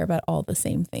to care about all the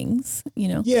same things, you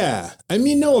know? Yeah. I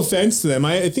mean, no offense to them.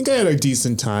 I think I had a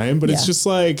decent time, but it's just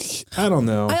like, I don't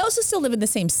know. I also still live in the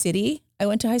same city I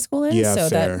went to high school in. Yeah, so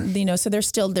fair. that, you know, so they're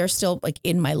still like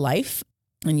in my life.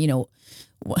 And, you know,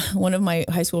 one of my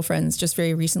high school friends just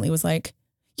very recently was like,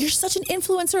 you're such an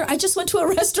influencer. I just went to a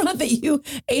restaurant that you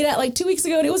ate at like 2 weeks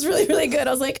ago and it was really, really good.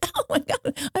 I was like, oh my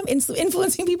God, I'm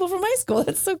influencing people from high school.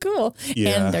 That's so cool.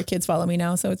 Yeah. And their kids follow me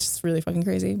now. So it's just really fucking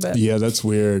crazy. But yeah, that's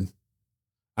weird.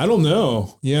 I don't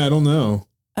know. Yeah, I don't know.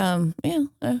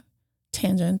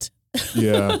 Tangent.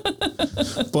 Yeah.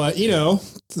 But, you know,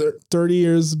 30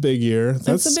 years is a big year.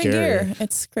 That's a big scary. year.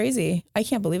 It's crazy. I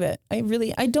can't believe it.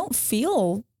 I don't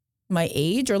feel my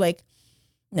age or like,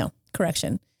 no,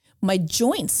 correction. My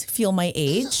joints feel my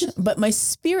age, but my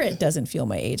spirit doesn't feel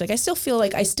my age. Like I still feel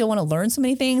like I still want to learn so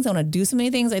many things. I want to do so many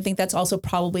things. I think that's also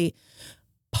probably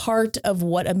part of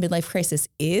what a midlife crisis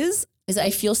is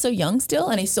I feel so young still.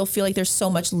 And I still feel like there's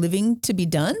so much living to be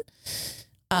done.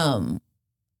 And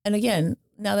again,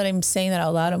 now that I'm saying that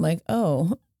out loud, I'm like,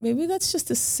 oh, maybe that's just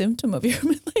a symptom of your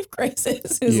midlife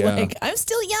crisis. Like, I'm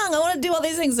still young. I want to do all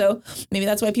these things. So maybe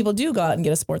that's why people do go out and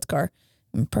get a sports car.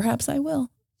 And perhaps I will.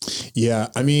 Yeah,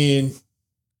 I mean,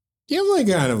 you have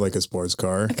like kind of like a sports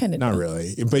car. I kind of not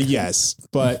really, but yes,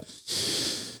 but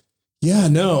yeah,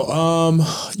 no.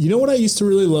 You know what I used to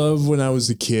really love when I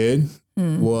was a kid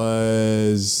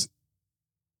was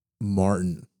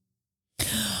Martin.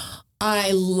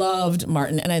 I loved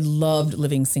Martin and I loved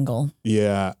Living Single.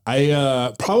 Yeah,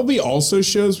 I probably also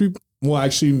shows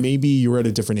actually maybe you were at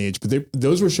a different age, but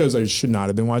those were shows I should not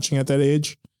have been watching at that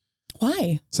age.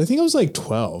 Why? So I think I was like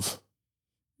 12.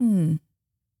 I don't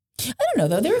know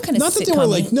though. They were kind of not that they were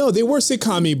like, no, they were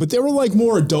sitcom-y, but they were like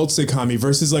more adult sitcom-y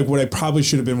versus like what I probably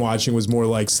should have been watching was more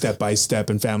like Step by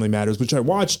Step and Family Matters, which I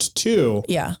watched too.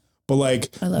 Yeah. But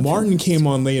like Martin came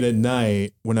on late at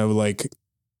night when I would like,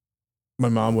 my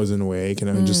mom wasn't awake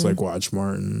and I would just like watch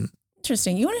Martin.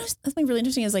 Interesting. You want to know something really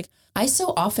interesting is like, I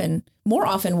more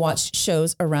often watched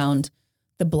shows around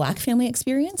the Black family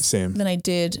experience than I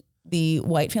did the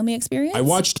white family experience. I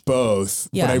watched both,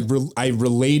 but I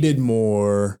related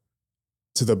more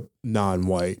to the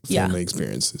non-white family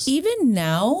experiences. Even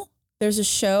now, there's a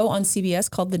show on CBS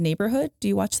called The Neighborhood. Do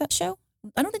you watch that show?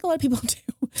 I don't think a lot of people do.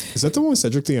 Is that the one with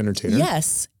Cedric the Entertainer?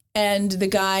 Yes. And the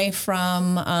guy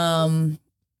from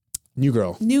New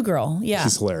Girl. Yeah.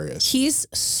 He's hilarious. He's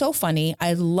so funny.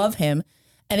 I love him.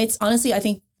 And it's honestly, I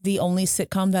think the only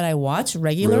sitcom that I watch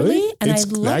regularly. Really? And it's I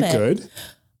love that good?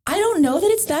 I don't know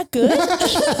that it's that good.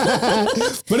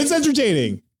 But it's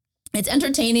entertaining. It's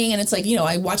entertaining. And it's like, you know,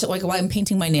 I watch it like while I'm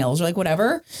painting my nails or like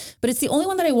whatever. But it's the only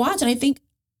one that I watch. And I think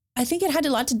it had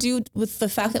a lot to do with the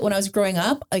fact that when I was growing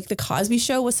up, like the Cosby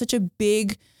Show was such a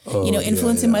big,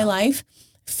 influence in my life.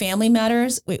 Family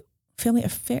Matters. Wait, Family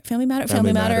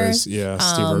Matters. Yeah,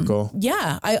 Steve Urkel.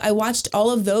 Yeah, I watched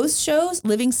all of those shows.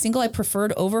 Living Single, I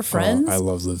preferred over Friends. I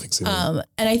love Living Single.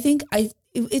 And I think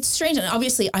it's strange. And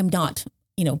obviously I'm not,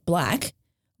 Black,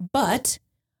 but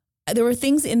there were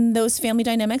things in those family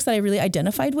dynamics that I really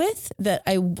identified with that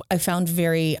I found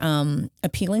very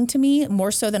appealing to me,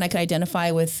 more so than I could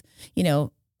identify with, you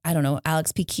know, I don't know,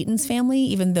 Alex P. Keaton's family,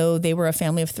 even though they were a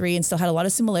family of 3 and still had a lot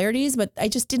of similarities, but I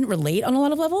just didn't relate on a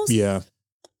lot of levels. Yeah.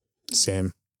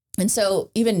 Same. And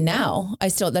so even now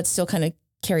that still kind of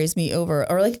carries me over,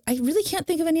 or like, I really can't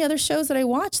think of any other shows that I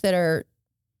watch that are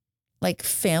like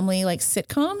family, like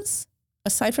sitcoms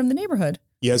aside from The Neighborhood.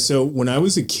 Yeah. So when I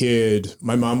was a kid,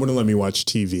 my mom wouldn't let me watch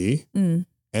TV.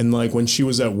 And like when she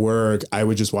was at work, I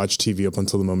would just watch TV up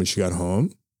until the moment she got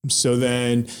home. So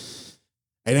then,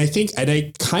 and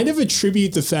I kind of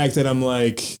attribute the fact that I'm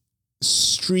like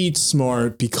street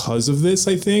smart because of this,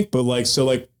 I think. But like, so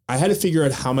like I had to figure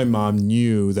out how my mom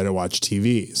knew that I watched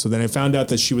TV. So then I found out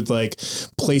that she would like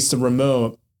place the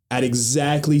remote at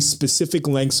exactly specific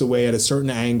lengths away at a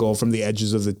certain angle from the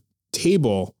edges of the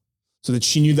table, so that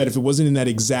she knew that if it wasn't in that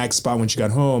exact spot when she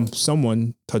got home,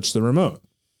 someone touched the remote.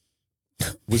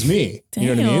 It was me. Damn,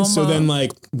 you know what I mean? So then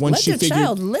like once let the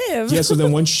child live. Yeah. So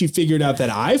then once she figured out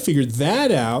that I figured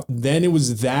that out, then it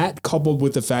was that coupled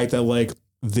with the fact that like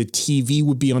the TV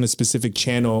would be on a specific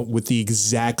channel with the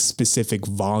exact specific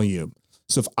volume.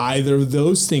 So if either of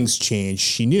those things changed,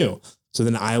 she knew. So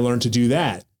then I learned to do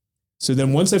that. So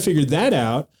then once I figured that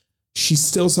out, she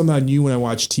still somehow knew when I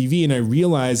watched TV, and I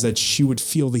realized that she would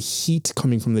feel the heat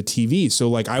coming from the TV. So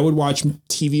like I would watch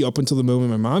TV up until the moment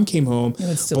my mom came home,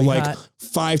 but like hot.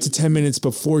 5 to 10 minutes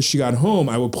before she got home,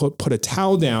 I would put a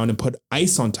towel down and put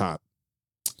ice on top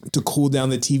to cool down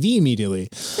the TV immediately.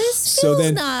 This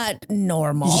feels not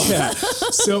normal. Yeah.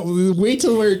 So wait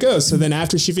till where it goes. So then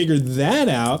after she figured that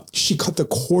out, she cut the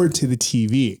cord to the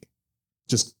TV.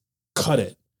 Just cut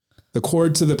it. The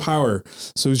cord to the power.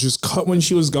 So it was just cut when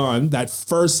she was gone. That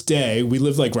first day, we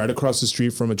lived like right across the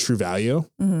street from a True Value.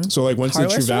 So like went to the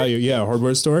True Value,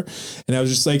 hardware store. And I was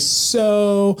just like,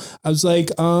 I was like,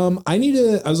 I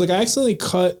accidentally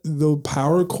cut the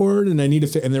power cord and I need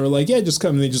to and they were like, yeah, just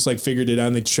come. And they just like figured it out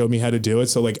and they showed me how to do it.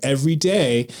 So like every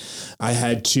day I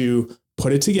had to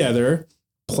put it together,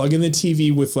 plug in the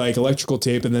TV with like electrical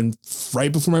tape, and then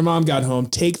right before my mom got home,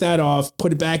 take that off,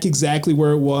 put it back exactly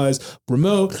where it was,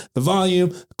 remote, the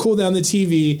volume, cool down the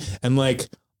TV. And like,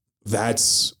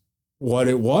 that's what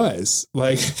it was.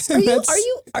 Like,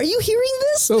 are you hearing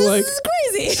this? So this like, is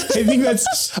crazy. I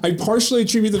think I partially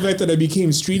attribute the fact that I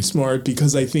became street smart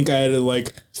because I think I had to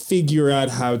like figure out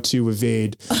how to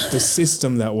evade the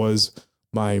system that was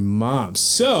my mom.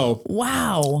 So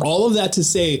wow. All of that to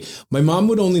say, my mom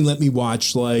would only let me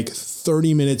watch like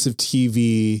 30 minutes of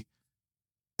TV.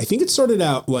 I think it started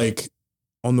out like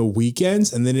on the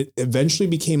weekends, and then it eventually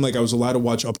became like I was allowed to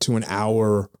watch up to an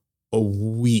hour a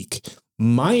week,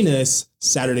 minus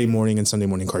Saturday morning and Sunday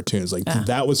morning cartoons. Like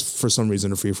that was for some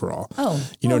reason a free for all. Oh,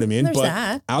 you know what I mean? But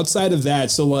that. Outside of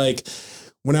that, so like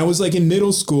when I was like in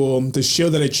middle school, the show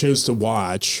that I chose to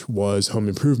watch was Home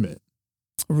Improvement.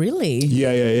 Really?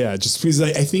 Yeah. Just because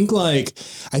I think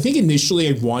initially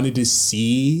I wanted to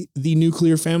see the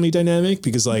nuclear family dynamic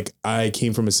because like I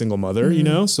came from a single mother, you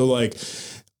know? So like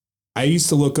I used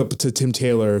to look up to Tim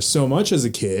Taylor so much as a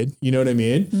kid, you know what I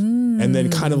mean? And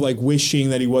then kind of like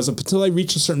wishing that he wasn't until I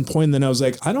reached a certain point. And then I was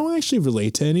like, I don't actually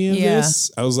relate to any of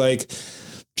this. I was like,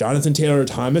 Jonathan Taylor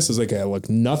Thomas is like, I look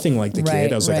nothing like the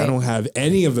kid. I was like, I don't have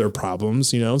any of their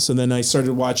problems, you know? So then I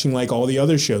started watching like all the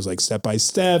other shows like Step by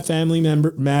Step, Family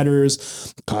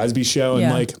Matters, Cosby Show.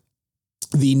 And like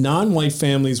the non-white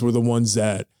families were the ones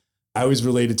that I was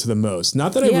related to the most.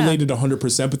 Not that I related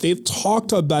 100%, but they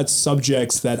talked about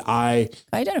subjects that I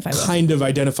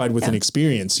identified with an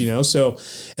experience, you know? So,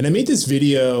 and I made this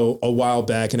video a while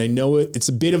back, and I know it's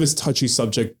a bit of a touchy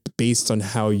subject based on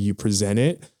how you present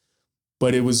it.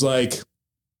 But it was like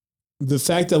the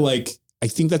fact that like, I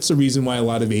think that's the reason why a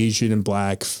lot of Asian and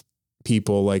Black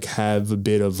people like have a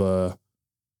bit of a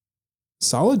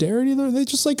solidarity. They're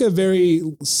just like a very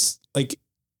like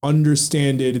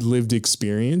understanded lived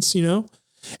experience, you know?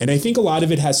 And I think a lot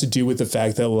of it has to do with the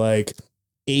fact that like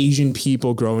Asian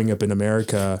people growing up in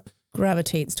America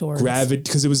gravitates towards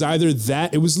because it was either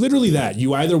that, it was literally that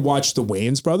you either watched the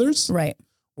Wayans brothers. Right.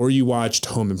 Or you watched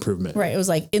Home Improvement. Right. It was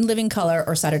like In Living Color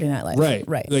or Saturday Night Live.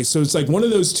 Right. Like, so it's like one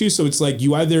of those two. So it's like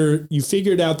you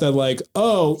figured out that like,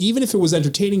 oh, even if it was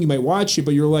entertaining, you might watch it,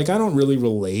 but you're like, I don't really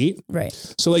relate. Right.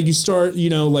 So like you start, you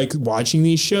know, like watching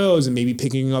these shows and maybe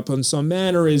picking up on some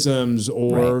mannerisms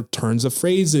or turns of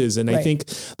phrases. And I think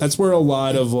that's where a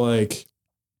lot of like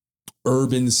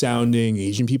urban sounding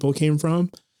Asian people came from.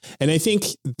 And I think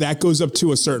that goes up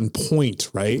to a certain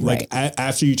point, right? Like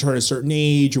after you turn a certain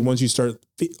age or once you start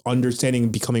understanding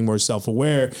and becoming more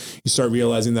self-aware, you start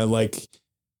realizing that like,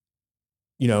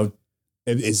 you know,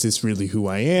 is this really who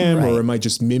I am? Right. Or am I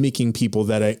just mimicking people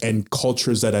and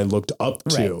cultures that I looked up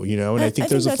to, Right. you know? And I think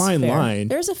there's a that's fine fair. line.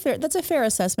 That's a fair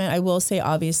assessment. I will say,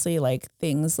 obviously, like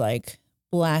things like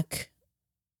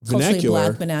culturally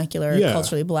black vernacular, Yeah.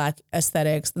 culturally black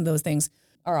aesthetics, and those things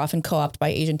are often co-opted by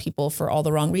Asian people for all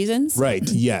the wrong reasons. Right.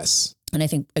 Yes. And I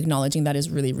think acknowledging that is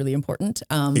really, really important.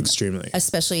 Extremely.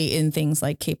 Especially in things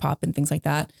like K-pop and things like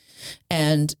that.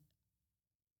 And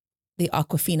the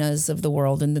Aquafinas of the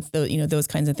world and the those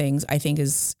kinds of things, I think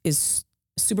is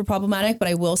super problematic. But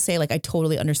I will say, like, I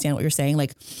totally understand what you're saying.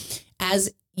 Like,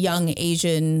 as young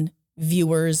Asian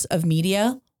viewers of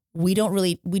media, we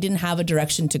didn't have a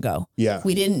direction to go. Yeah.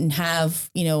 We didn't have,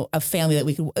 a family that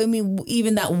we could,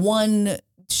 even that one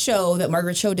show that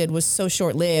Margaret Cho did was so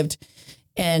short-lived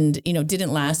and,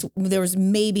 didn't last. There was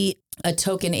maybe a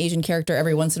token Asian character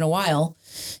every once in a while,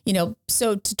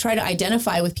 so to try to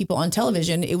identify with people on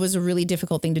television, it was a really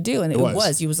difficult thing to do. And it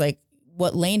was like,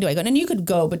 what lane do I go? And you could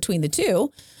go between the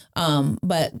two.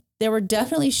 But there were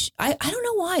definitely, I don't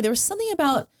know why, there was something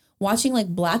about watching like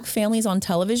black families on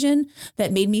television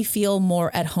that made me feel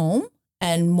more at home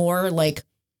and more like,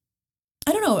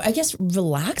 I don't know, I guess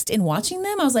relaxed in watching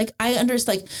them. I was like, I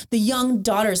understand, like the young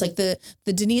daughters, like the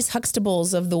Denise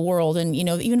Huxtables of the world. And,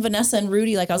 even Vanessa and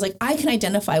Rudy, like I was like, I can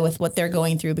identify with what they're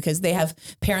going through because they have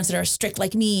parents that are strict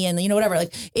like me and, whatever.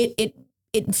 Like it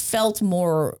felt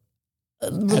more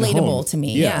relatable to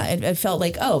me. Yeah. It felt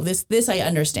like, oh, this I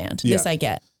understand. Yeah. This I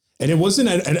get. And it wasn't,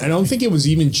 and I don't think it was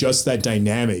even just that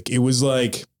dynamic. It was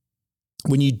like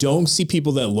when you don't see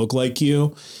people that look like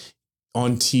you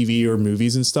on TV or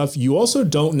movies and stuff, you also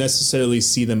don't necessarily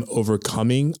see them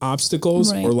overcoming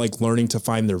obstacles or like learning to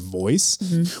find their voice,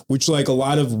 which like a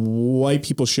lot of white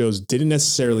people shows didn't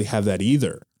necessarily have that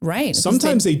either. Right.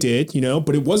 Sometimes they did,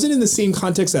 but it wasn't in the same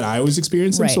context that I was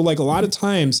experiencing. Right. So like a lot of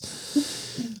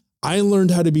times I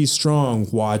learned how to be strong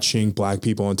watching black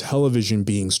people on television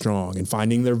being strong and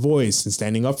finding their voice and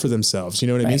standing up for themselves. You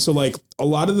know what I mean? So like a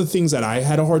lot of the things that I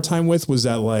had a hard time with was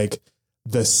that like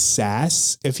the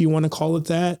sass, if you want to call it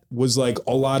that, was like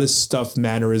a lot of stuff,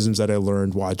 mannerisms that I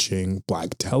learned watching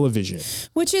black television.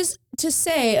 Which is to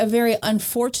say a very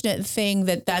unfortunate thing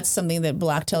that's something that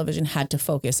black television had to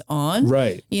focus on.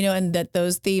 Right. And that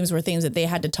those themes were things that they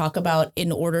had to talk about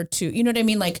in order to, you know what I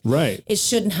mean? Like, it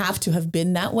shouldn't have to have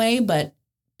been that way, but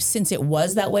since it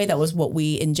was that way, that was what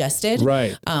we ingested.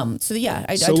 Right. So yeah,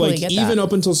 I totally get that. Even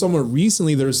up until somewhat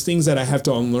recently, there's things that I have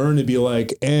to unlearn to be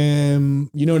like, you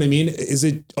know what I mean? Is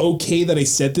it okay that I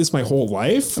said this my whole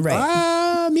life?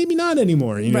 Right. Maybe not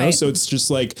anymore, know? So it's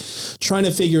just like trying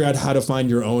to figure out how to find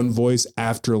your own voice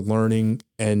after learning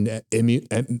and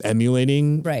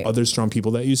emulating other strong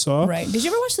people that you saw. Right. Did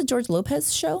you ever watch the George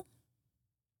Lopez show?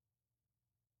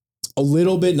 A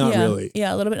little bit, not really.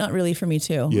 Yeah, a little bit, not really for me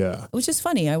too. Yeah, which is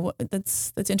funny.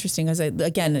 That's interesting. As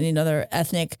again, another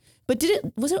ethnic. But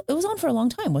it was on for a long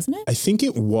time, wasn't it? I think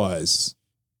it was.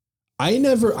 I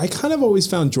kind of always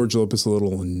found George Lopez a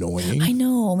little annoying. I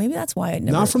know. Maybe that's why it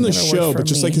never. Not from the show, but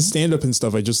just like his stand up and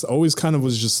stuff. I just always kind of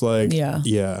was just like, yeah.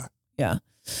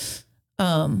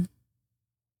 But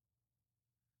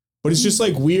it's just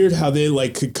like weird how they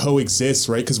like could coexist,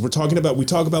 right? Because we talk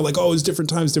about like, oh, it's different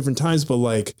times, but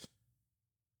like,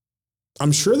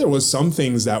 I'm sure there was some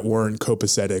things that weren't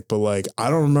copacetic, but like, I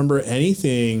don't remember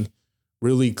anything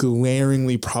really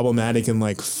glaringly problematic in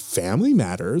like Family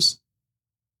Matters.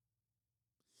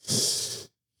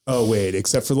 Oh, wait,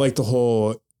 except for like the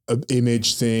whole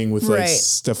image thing with like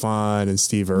Stefan and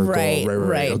Steve Urkel.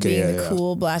 Right. Okay, being the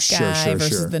cool black guy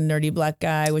versus the nerdy black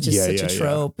guy, which is such a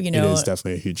trope, It is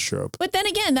definitely a huge trope. But then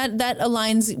again, that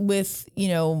aligns with,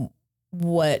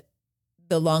 what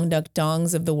the Long Duck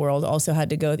Dongs of the world also had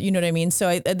to go, you know what I mean?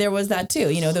 So there was that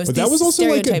too, those but that was also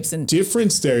like a and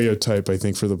different stereotype, I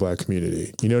think, for the black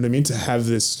community. You know what I mean? To have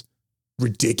this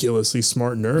ridiculously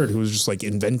smart nerd who was just like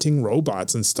inventing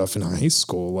robots and stuff in high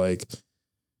school, like,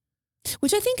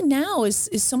 which I think now is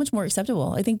so much more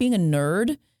acceptable. I think being a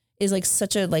nerd is like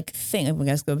such a like thing. I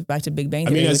guess go back to Big Bang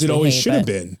Theory. I mean, as it always should have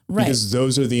been, because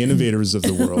those are the innovators of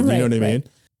the world. You know what I mean?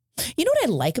 You know what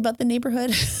I like about The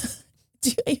Neighborhood?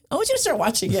 I want you to start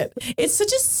watching it. It's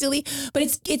such a silly, but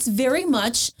it's very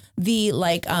much the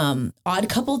like Odd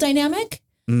Couple dynamic,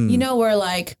 where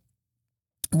like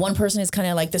one person is kind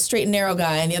of like the straight and narrow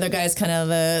guy and the other guy is kind of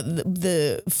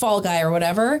the fall guy or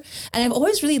whatever. And I've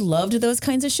always really loved those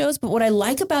kinds of shows. But what I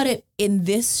like about it in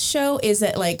this show is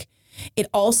that like it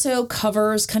also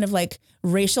covers kind of like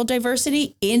racial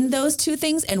diversity in those two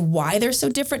things and why they're so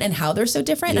different and how they're so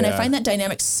different. And I find that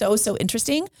dynamic so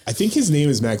interesting. I think his name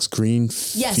is Max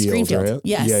Greenfield. Yes, Greenfield. Right?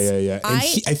 Yes. Yeah. And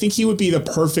I think he would be the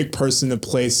perfect person to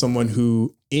play someone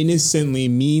who innocently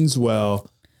means well,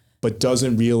 but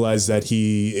doesn't realize that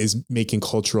he is making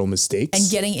cultural mistakes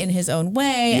and getting in his own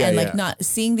way and like not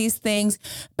seeing these things.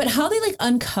 But how they like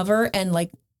uncover and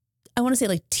like, I want to say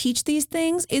like teach these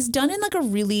things is done in like a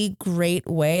really great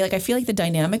way. Like I feel like the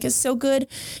dynamic is so good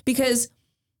because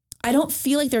I don't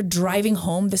feel like they're driving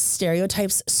home the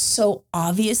stereotypes so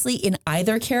obviously in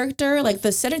either character. Like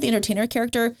the Cedric the Entertainer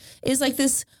character is like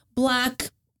this Black,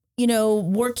 you know,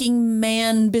 working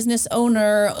man, business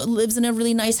owner, lives in a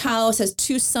really nice house, has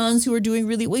 2 sons who are doing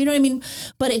really well, you know what I mean?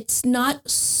 But it's not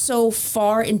so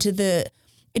far into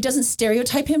it doesn't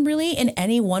stereotype him really in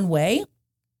any one way.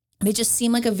 They just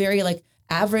seem like a very like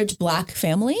average Black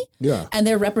family. Yeah. And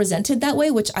they're represented that way,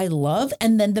 which I love.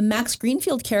 And then the Max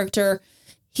Greenfield character,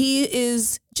 he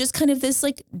is just kind of this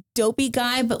like dopey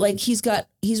guy, but like he's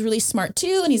really smart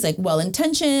too. And he's like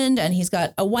well-intentioned and he's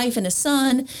got a wife and a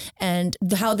son and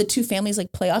how the 2 families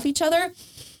like play off each other.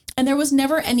 And there's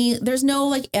no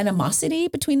like animosity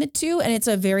between the 2. And it's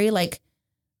a very like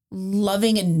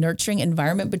loving and nurturing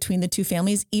environment between the 2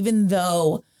 families, even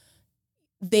though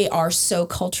they are so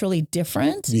culturally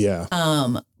different. Yeah.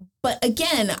 But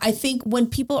again, I think when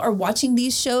people are watching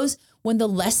these shows, when the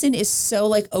lesson is so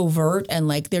like overt and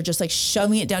like they're just like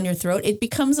shoving it down your throat, it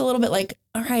becomes a little bit like,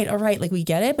 all right, like we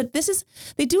get it. But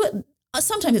they do it.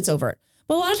 Sometimes it's overt,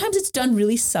 but a lot of times it's done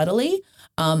really subtly.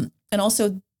 And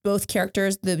also both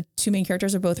characters, the 2 main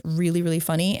characters are both really, really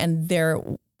funny, and their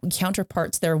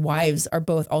counterparts, their wives, are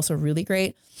both also really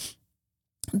great.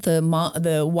 The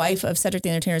wife of Cedric the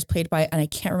Entertainer is played by, and I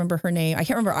can't remember her name. I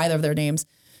can't remember either of their names.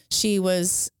 She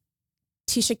was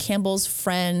Tisha Campbell's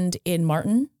friend in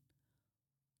Martin.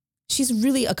 She's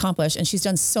really accomplished and she's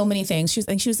done so many things. I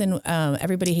think she was in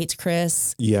Everybody Hates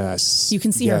Chris. Yes. You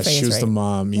can see her face, she was right? the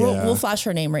mom. Yeah. We'll flash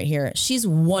her name right here. She's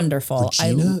wonderful.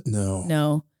 Regina?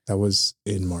 No. That was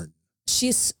in Martin.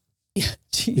 She's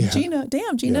Gina.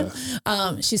 Damn, Gina.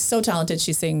 Yeah. She's so talented.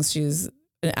 She sings. She's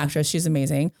an actress. She's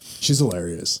amazing. She's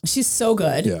hilarious. She's so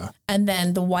good. Yeah. And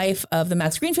then the wife of the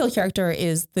Max Greenfield character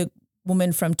is the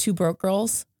woman from Two Broke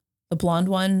Girls, the blonde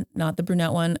one, not the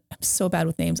brunette one. I'm so bad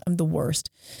with names. I'm the worst.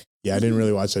 Yeah, I didn't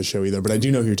really watch that show either, but I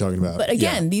do know who you're talking about. But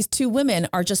again, these 2 women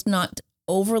are just not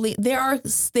overly, there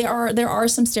are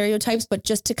some stereotypes, but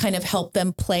just to kind of help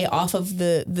them play off of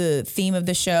the theme of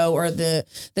the show or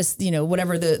this, you know,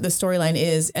 whatever the storyline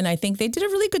is. And I think they did a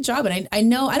really good job. And I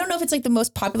don't know if it's like the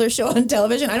most popular show on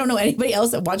television. I don't know anybody else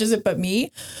that watches it but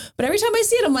me. But every time I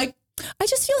see it, I'm like, I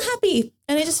just feel happy.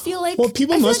 And I just feel like, well,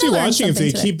 people must be watching if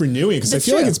they keep renewing, because I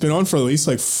feel like it's been on for at least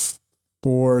like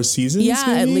 4 seasons. Yeah,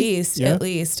 maybe? at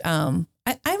least. I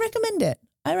recommend it.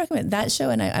 I recommend that show.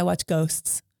 And I watch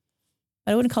Ghosts.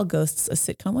 I wouldn't call Ghosts a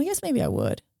sitcom. Well, yes, maybe I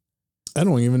would. I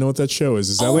don't even know what that show is.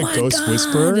 Is that like Ghost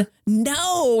Whisperer?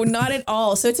 No, not at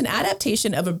all. So it's an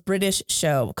adaptation of a British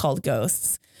show called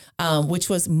Ghosts, which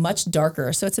was much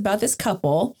darker. So it's about this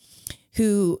couple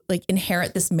who like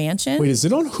inherit this mansion. Wait, is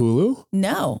it on Hulu?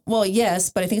 No. Well, yes,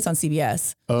 but I think it's on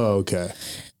CBS. Oh, okay.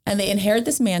 And they inherit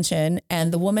this mansion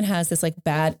and the woman has this like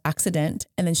bad accident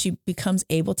and then she becomes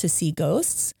able to see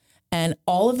ghosts. And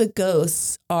all of the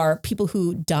ghosts are people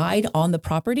who died on the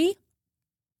property.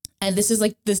 And this is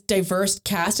like this diverse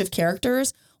cast of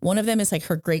characters. One of them is like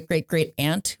her great, great, great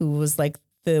aunt who was like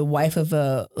the wife of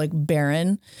a like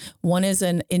baron. One is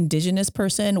an indigenous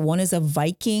person. One is a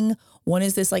Viking. One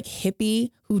is this like hippie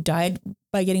who died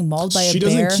by getting mauled by a bear. She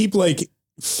doesn't keep like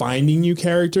finding new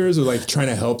characters or like trying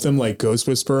to help them like Ghost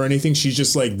Whisperer or anything. She's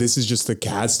just like, this is just the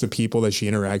cast of people that she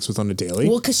interacts with on a daily.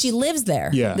 Well, because she lives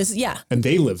there. Yeah. And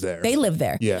they live there. They live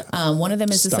there. Yeah. One of them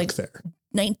is Stuck this like there.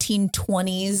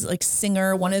 1920s like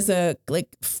singer. One is a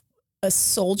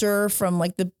soldier from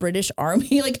like the British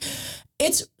Army. Like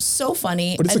it's so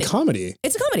funny. But it's a comedy.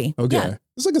 It's a comedy. Okay. Yeah.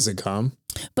 It's like a sitcom.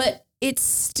 But it's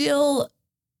still,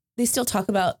 they still talk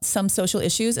about some social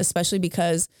issues, especially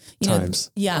because, you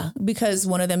know, because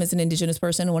one of them is an indigenous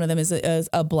person. One of them is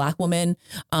a Black woman.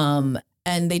 And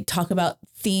they talk about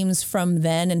themes from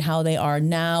then and how they are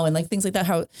now and like things like that.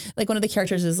 How like one of the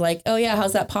characters is like, oh yeah,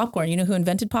 how's that popcorn? You know who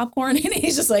invented popcorn? And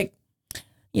he's just like,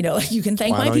 you know, you can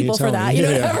thank my people for that. You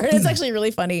know, whatever. It's actually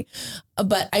really funny.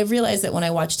 But I realized that when I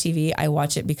watch TV, I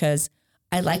watch it because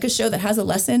I like a show that has a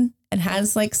lesson and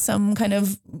has like some kind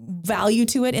of value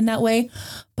to it in that way.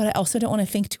 But I also don't want to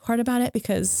think too hard about it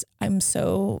because I'm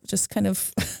so just kind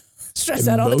of stressed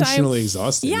out all the time. Emotionally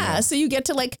exhausted. Yeah. So you get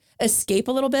to like escape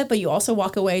a little bit, but you also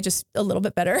walk away just a little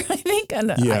bit better, I think.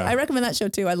 And I recommend that show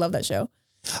too. I love that show.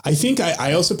 I think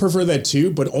I also prefer that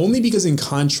too, but only because in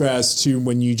contrast to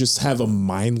when you just have a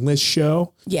mindless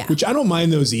show, Yeah. which I don't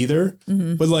mind those either,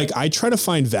 but like I try to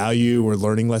find value or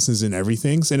learning lessons in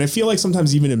everything. And I feel like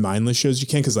sometimes even in mindless shows you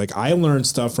can, because like I learn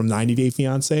stuff from 90 Day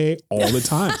Fiance all the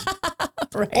time.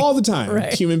 Right. All the time.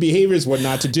 Right. Human behaviors, what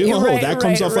not to do. Yeah, Oh, right, that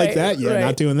comes right, off like right, that. Yeah, right.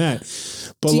 not doing that.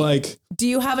 But Do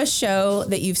you have a show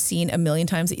that you've seen a million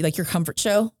times, that like your comfort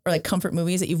show or like comfort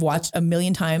movies that you've watched a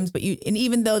million times, but and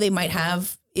even though they might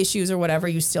have issues or whatever,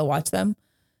 you still watch them?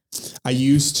 I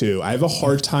used to. I have a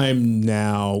hard time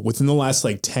now within the last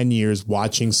like 10 years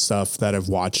watching stuff that I've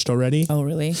watched already. Oh,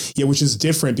 really? Yeah, which is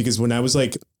different because when I was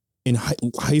like in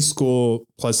high school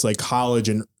plus like college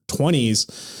and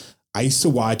 20s, I used to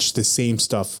watch the same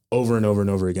stuff over and over and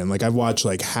over again. Like I've watched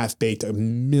like Half Baked a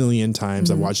million times.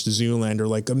 I've watched Zoolander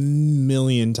like a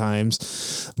million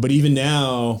times. But even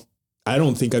now, I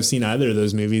don't think I've seen either of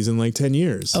those movies in like 10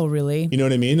 years. Oh, really? You know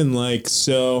what I mean? And like,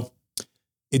 so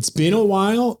it's been a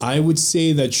while. I would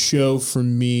say that show for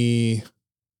me,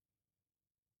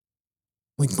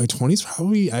 like my 20s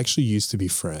probably actually used to be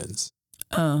Friends.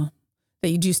 That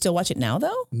you do still watch it now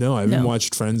though? No, I haven't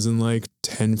watched Friends in like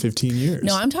 10, 15 years.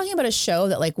 No, I'm talking about a show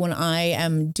that like when I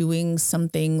am doing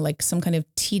something like some kind of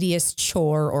tedious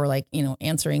chore or like, you know,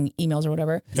 answering emails or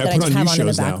whatever, Yeah, that I put just on have new on in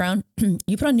the shows now. background.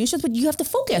 You put on new shows, but you have to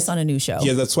focus on a new show.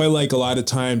 Yeah, that's why like a lot of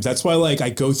times, that's why like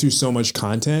I go through so much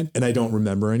content and I don't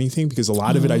remember anything because a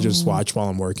lot of it I just watch while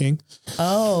I'm working.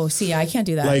 Oh, see, I can't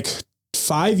do that. Like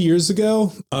 5 years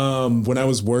ago, when I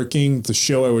was working, the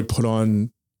show I would put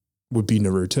on would be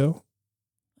Naruto.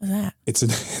 What's that?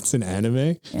 It's an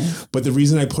anime, Yeah. but the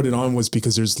reason I put it on was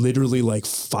because there's literally like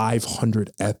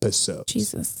 500 episodes.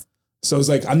 Jesus. So I was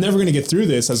like, I'm never going to get through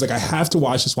this. I was like, I have to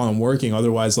watch this while I'm working.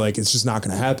 Otherwise, like, it's just not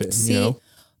going to happen. See, you know?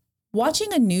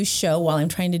 watching a new show while I'm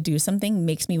trying to do something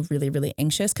makes me really, really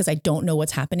anxious because I don't know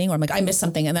what's happening, or I'm like, I missed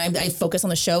something, and then I focus on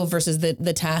the show versus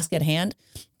the task at hand.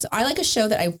 So I like a show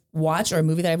that I watch or a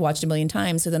movie that I've watched a million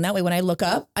times. So then that way, when I look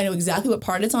up, I know exactly what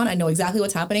part it's on. I know exactly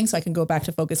what's happening, so I can go back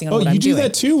to focusing on what I'm doing. You do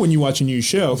that too when you watch a new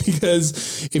show,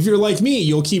 because if you're like me,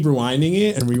 you'll keep rewinding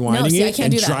it and rewinding see, I it can't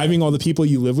and do that. driving all the people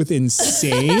you live with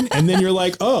insane. And then you're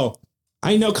like, oh,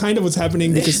 I know kind of what's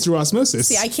happening because through osmosis.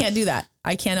 See, I can't do that.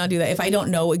 I cannot do that. If I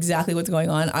don't know exactly what's going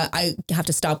on, I have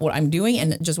to stop what I'm doing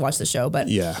and just watch the show. But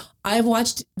yeah, I've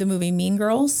watched the movie Mean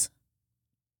Girls,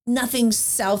 nothing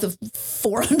south of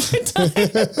 400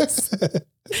 times.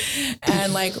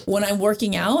 And like when I'm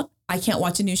working out, I can't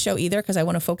watch a new show either because I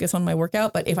want to focus on my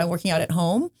workout. But if I'm working out at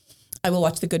home, I will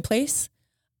watch The Good Place.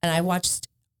 And I watched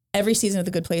every season of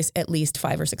The Good Place at least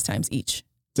 5 or 6 times each.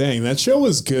 Dang, that show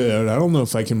was good. I don't know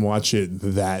if I can watch it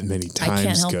that many times. I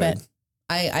can't help good. it.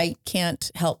 I can't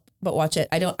help but watch it.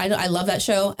 I love that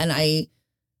show. And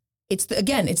it's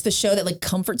the show that like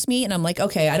comforts me. And I'm like,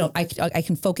 okay, I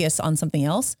can focus on something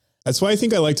else. That's why I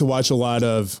think I like to watch a lot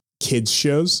of kids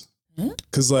shows.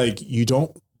 Cause like you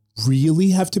don't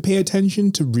really have to pay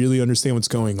attention to really understand what's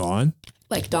going on.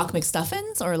 Like Doc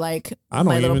McStuffins or like I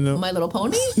don't even know. My Little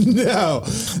Pony? No,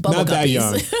 not that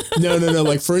young. No.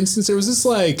 Like for instance, there was this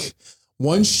like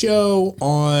one show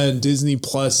on Disney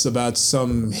Plus about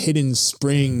some hidden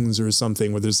springs or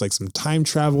something where there's like some time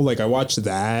travel. Like I watched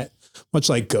that, much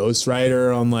like Ghost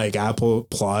Rider on like Apple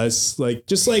Plus, like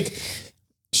just like,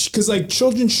 cause like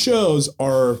children's shows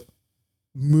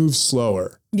move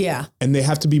slower. Yeah. And they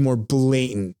have to be more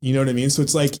blatant. You know what I mean? So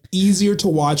it's like easier to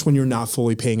watch when you're not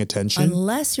fully paying attention.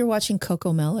 Unless you're watching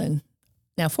Coco Melon.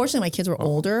 Now, fortunately, my kids were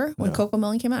older when Coco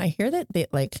Melon came out. I hear that they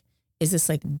like, is this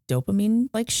like dopamine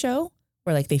like show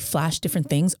where like they flash different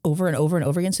things over and over and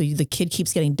over again. So the kid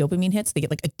keeps getting dopamine hits. They get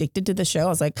like addicted to the show. I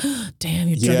was like, damn,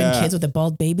 you're drugging kids with a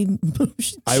bald baby.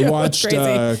 I watched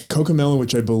Coco Melon,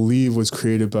 which I believe was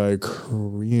created by a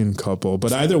Korean couple.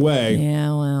 But either way, yeah,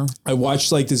 well, I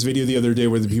watched like this video the other day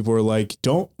where the people were like,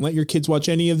 don't let your kids watch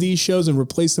any of these shows and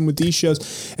replace them with these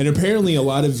shows. And apparently a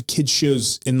lot of kids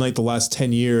shows in like the last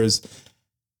 10 years,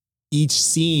 each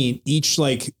scene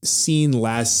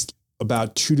lasts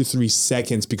about 2 to 3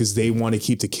 seconds because they want to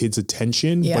keep the kids'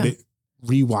 attention, but it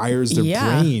rewires their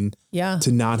brain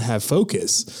to not have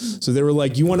focus. So they were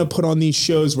like, you want to put on these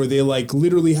shows where they like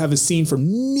literally have a scene for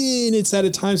minutes at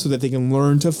a time so that they can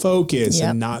learn to focus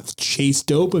and not chase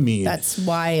dopamine. That's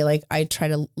why like I try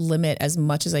to limit as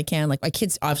much as I can. Like my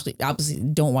kids obviously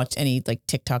don't watch any like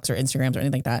TikToks or Instagrams or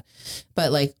anything like that.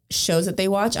 But like shows that they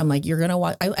watch, I'm like, you're going to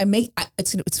watch.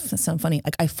 It's sound funny.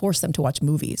 Like I force them to watch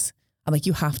movies. I'm like,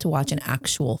 you have to watch an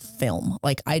actual film.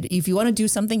 Like if you want to do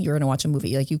something, you're going to watch a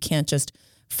movie. Like you can't just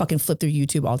fucking flip through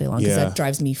YouTube all day long because that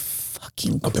drives me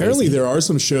fucking crazy. Apparently there are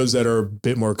some shows that are a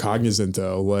bit more cognizant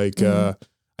though. Like,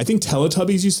 I I think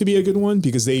Teletubbies used to be a good one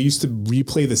because they used to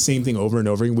replay the same thing over and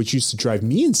over again, which used to drive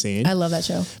me insane. I love that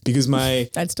show. Because my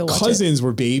I'd still watch cousins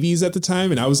were babies at the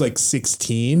time and I was like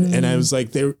 16 and I was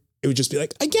like, it would just be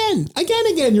like, again.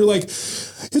 You're like,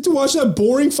 you have to watch that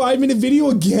boring 5-minute video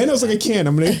again. I was like, I can't.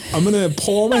 I'm gonna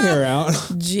pull all my hair out.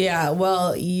 Yeah.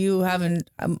 Well, you haven't.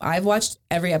 I've watched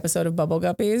every episode of Bubble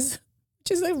Guppies, which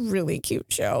is a really cute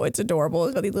show. It's adorable.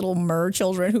 It's got these little mer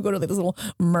children who go to this little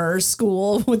mer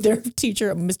school with their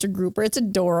teacher, Mr. Grouper. It's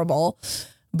adorable.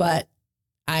 But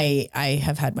I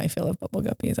have had my fill of Bubble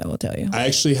Guppies, I will tell you. I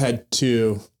actually had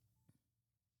to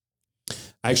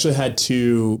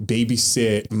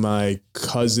babysit my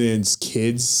cousin's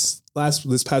kids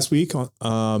this past week.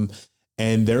 And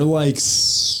they're like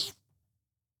 7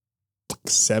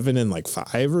 and like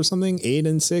 5 or something, 8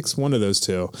 and 6, one of those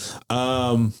two.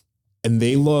 And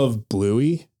they love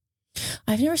Bluey.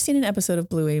 I've never seen an episode of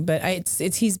Bluey, but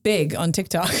he's big on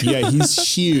TikTok. Yeah,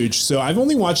 he's huge. So I've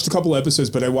only watched a couple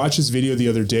episodes, but I watched this video the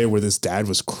other day where this dad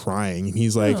was crying. And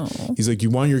he's like,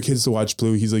 you want your kids to watch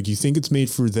Bluey? He's like, you think it's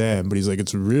made for them, but he's like,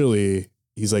 it's really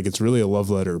a love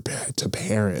letter to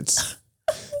parents.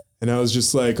 And I was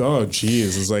just like, oh,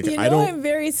 geez. It's like, I'm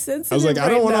very sensitive. I was like, I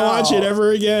don't want to watch it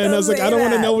ever again. I was like, I don't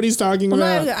want to know what he's talking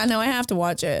about. I know I have to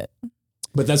watch it.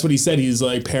 But that's what he said. He's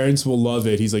like, parents will love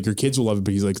it. He's like, your kids will love it,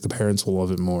 but he's like, the parents will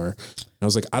love it more. And I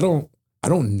was like, I don't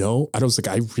know. I was like,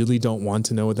 I really don't want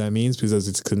to know what that means because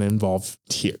it's going to involve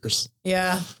tears.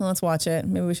 Yeah. Well, let's watch it.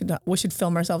 Maybe we should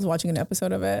film ourselves watching an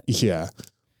episode of it. Yeah.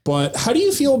 But how do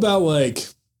you feel about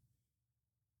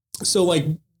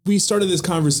we started this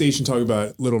conversation talking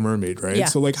about Little Mermaid, right? Yeah.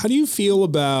 So how do you feel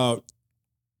about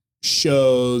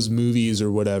shows, movies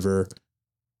or whatever,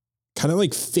 kind of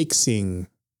like fixing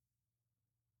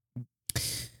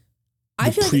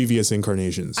previous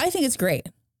incarnations? I think it's great.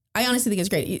 I honestly think it's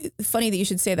great. Funny that you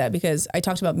should say that because I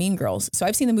talked about Mean Girls. So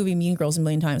I've seen the movie Mean Girls a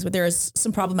million times, but there is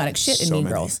some problematic shit in Mean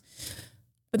Girls.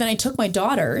 But then I took my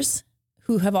daughters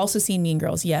who have also seen Mean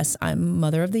Girls. Yes, I'm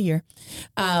Mother of the Year.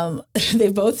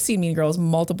 They've both seen Mean Girls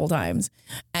multiple times.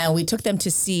 And we took them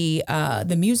to see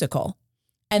the musical.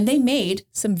 And they made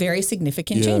some very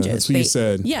significant changes. That's what you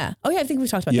said. Yeah. Oh, yeah. I think we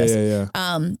talked about this.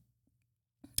 Yeah.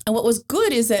 And what was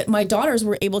good is that my daughters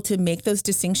were able to make those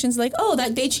distinctions, like, oh,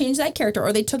 that they changed that character,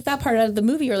 or they took that part out of the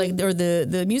movie, or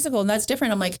the musical, and that's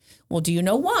different. I'm like, well, do you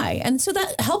know why? And so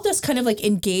that helped us kind of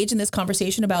engage in this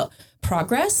conversation about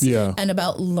progress and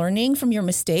about learning from your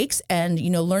mistakes, and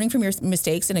learning from your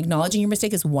mistakes and acknowledging your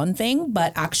mistake is one thing,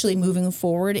 but actually moving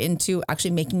forward into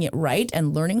actually making it right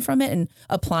and learning from it and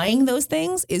applying those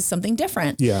things is something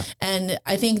different. Yeah. And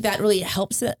I think that really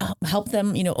help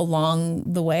them,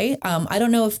 along the way. I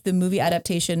don't know if the movie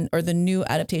adaptation or the new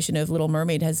adaptation of Little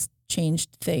Mermaid has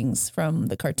changed things from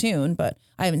the cartoon, but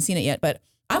I haven't seen it yet, but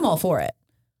I'm all for it.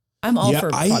 I'm all for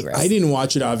progress. I didn't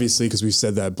watch it obviously because we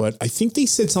said that, but I think they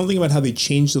said something about how they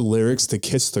changed the lyrics to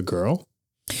Kiss the Girl.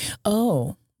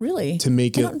 Oh, really? To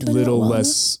make it a little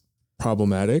less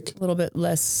problematic. A little bit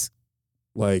less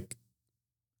less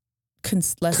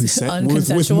consent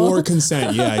with more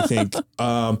consent. Yeah, I think.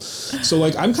 So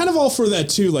I'm kind of all for that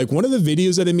too. One of the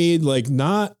videos that I made,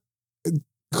 not a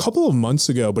couple of months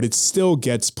ago, but it still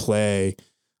gets play.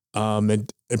 And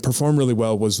performed really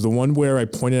well was the one where I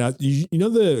pointed out, you know,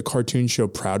 the cartoon show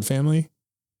Proud Family.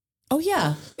 Oh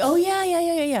yeah. Oh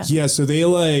yeah. Yeah. So they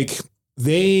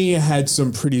had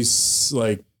some pretty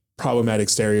problematic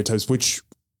stereotypes, which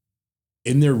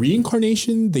in their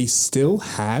reincarnation, they still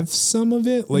have some of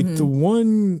it. The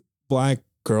one black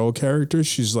girl character,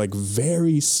 she's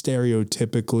very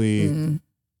stereotypically,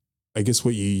 I guess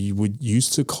what you would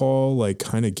used to call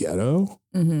kind of ghetto.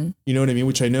 Mm-hmm. You know what I mean?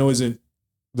 Which I know isn't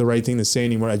the right thing to say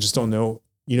anymore. I just don't know,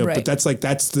 right. But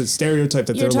that's the stereotype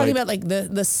that you're talking about,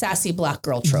 the sassy black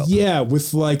girl trope. Yeah.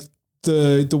 With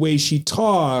the way she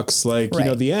talks,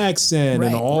 the accent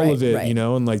and all of it, right.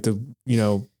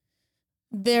 And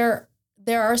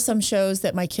there are some shows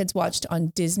that my kids watched on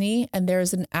Disney, and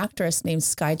there's an actress named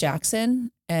Sky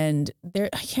Jackson, and I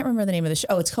can't remember the name of the show.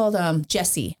 Oh, it's called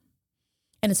Jessie.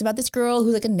 And it's about this girl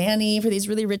who's a nanny for these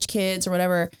really rich kids or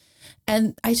whatever.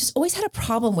 And I just always had a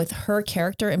problem with her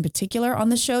character in particular on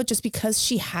the show, just because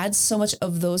she had so much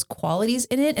of those qualities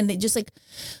in it. And they just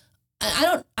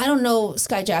I don't know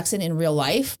Sky Jackson in real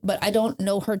life, but I don't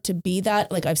know her to be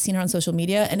that. I've seen her on social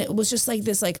media, and it was just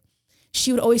this,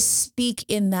 she would always speak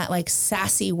in that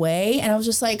sassy way. And I was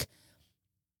just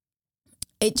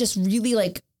it just really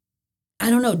I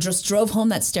don't know, just drove home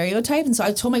that stereotype. And so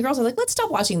I told my girls, I was let's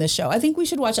stop watching this show. I think we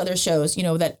should watch other shows,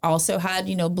 that also had,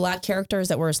 black characters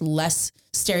that were less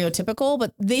stereotypical,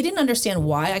 but they didn't understand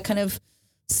why I kind of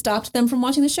stopped them from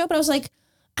watching the show. But I was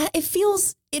it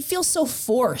feels so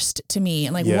forced to me.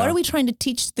 And like, what are we trying to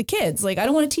teach the kids? Like, I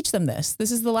don't want to teach them this.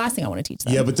 This is the last thing I want to teach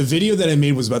them. Yeah, but the video that I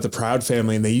made was about the Proud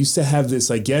family, and they used to have this,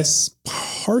 I guess,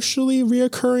 partially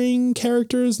reoccurring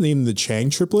characters named the Chang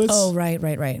triplets. Oh, right.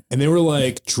 And they were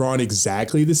like drawn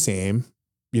exactly the same,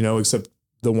 except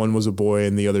the one was a boy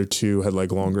and the other two had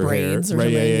like longer braids hair.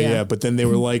 Right. Yeah. But then they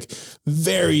were like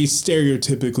very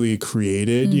stereotypically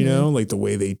created, like the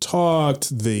way they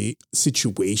talked, the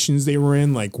situations they were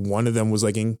in. Like one of them was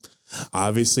like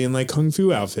obviously in like Kung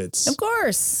Fu outfits. Of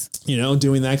course.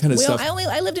 Doing that kind of stuff.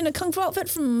 I lived in a Kung Fu outfit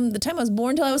from the time I was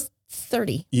born till I was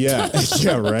 30. Yeah.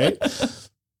 Yeah. Right.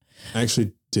 I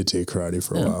actually did take karate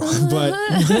for a while, but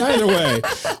either way,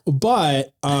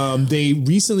 they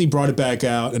recently brought it back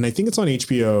out and I think it's on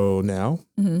HBO now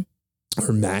or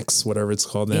Max, whatever it's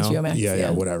called now. HBO Max,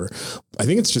 yeah, whatever. I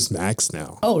think it's just Max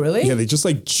now. Oh, really? Yeah. They just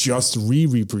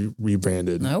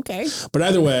rebranded. Okay. But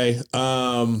either way,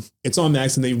 it's on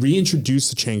Max and they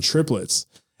reintroduced the Chang triplets.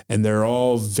 And they're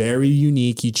all very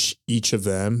unique, each of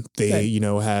them. They,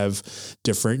 have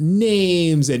different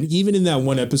names. And even in that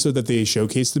one episode that they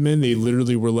showcased them in, they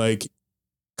literally were like,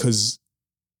 because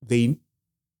the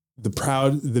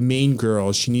main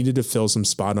girl, she needed to fill some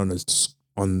spot on the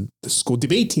school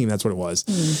debate team. That's what it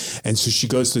was. And so she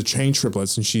goes to the Chang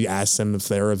triplets and she asks them if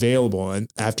they're available. And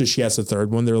after she asks the third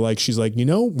one, she's like,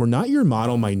 we're not your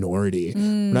model minority.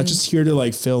 We're not just here to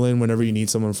like fill in whenever you need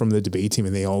someone from the debate team.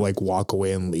 And they all like walk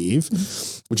away and leave,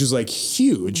 which is like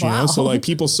huge, So like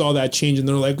people saw that change and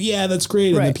they're like, yeah, that's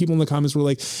great. And then people in the comments were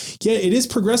like, yeah, it is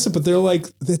progressive, but they're like,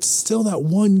 that's still that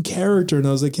one character. And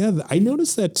I was like, yeah, I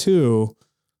noticed that too.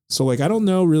 So like, I don't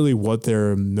know really what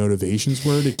their motivations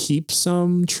were to keep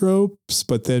some tropes,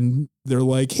 but then they're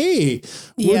like, hey,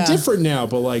 we're different now,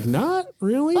 but like not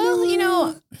really.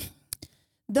 Well,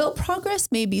 though progress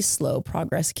may be slow,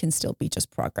 progress can still be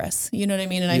just progress. You know what I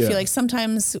mean? And I feel like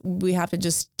sometimes we have to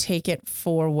just take it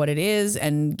for what it is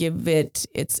and give it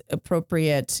its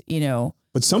appropriate,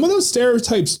 But some of those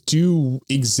stereotypes do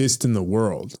exist in the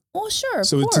world. Well, sure.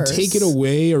 So to take it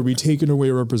away, are we taking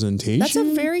away representation? That's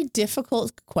a very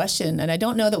difficult question. And I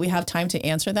don't know that we have time to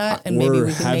answer that. And or maybe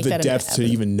we can have make the that depth to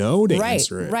even know to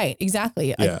answer it. Right.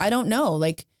 Exactly. Yeah. I don't know.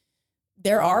 Like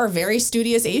there are very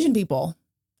studious Asian people.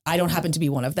 I don't happen to be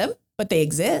one of them, but they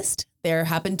exist. There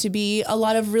happen to be a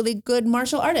lot of really good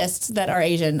martial artists that are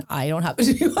Asian. I don't happen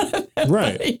to be one of them.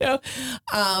 Right.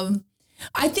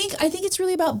 I think it's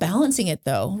really about balancing it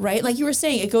though, right? Like you were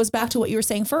saying, it goes back to what you were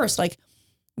saying first. Like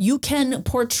you can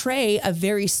portray a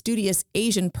very studious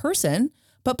Asian person,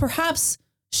 but perhaps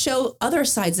show other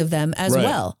sides of them as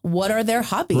well. What are their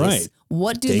hobbies? Right.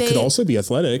 What do they could also be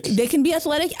athletic. They can be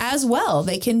athletic as well.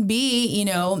 They can be,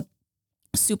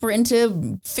 super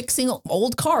into fixing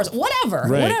old cars, whatever.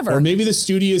 Or maybe the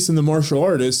studious and the martial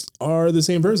artists are the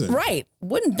same person. Right.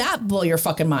 Wouldn't that blow your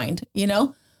fucking mind,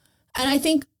 And I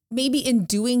think maybe in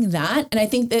doing that, and I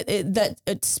think that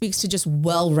it speaks to just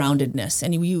well-roundedness.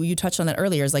 And you touched on that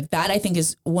earlier, is like that I think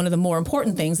is one of the more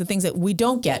important things, the things that we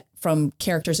don't get from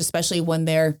characters, especially when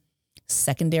they're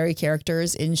secondary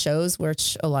characters in shows,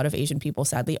 which a lot of Asian people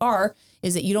sadly are,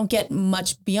 is that you don't get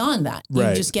much beyond that. You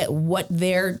just get what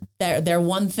their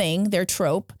one thing, their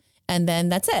trope, and then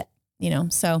that's it,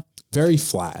 so. Very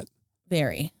flat.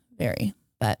 Very, very,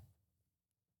 but.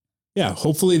 Yeah,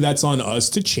 hopefully that's on us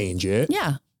to change it.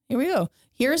 Yeah. Here we go.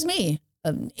 Here's me,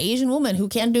 an Asian woman who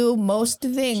can do most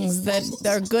things that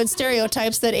are good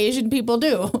stereotypes that Asian people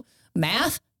do.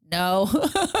 Math? No.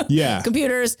 Yeah.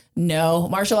 Computers? No.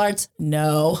 Martial arts?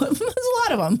 No. There's a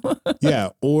lot of them. Yeah.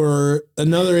 Or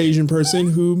another Asian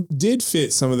person who did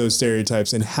fit some of those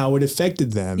stereotypes and how it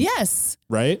affected them. Yes.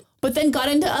 Right? But then got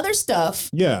into other stuff.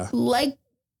 Yeah. Like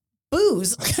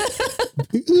booze.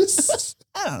 Booze?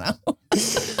 I don't know.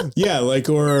 Yeah. Like,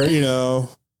 or,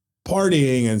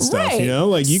 partying and stuff,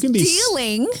 like you can be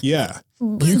stealing. Yeah.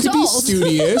 You could be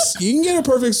studious. You can get a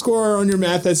perfect score on your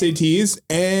math SATs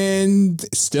and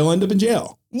still end up in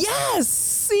jail. Yes.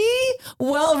 See?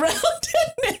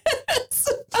 Well-roundedness.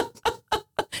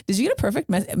 Did you get a perfect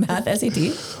math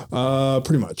SAT?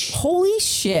 Pretty much. Holy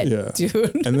shit,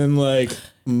 dude. And then like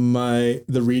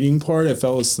the reading part, I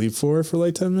fell asleep for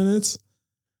like 10 minutes.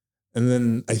 And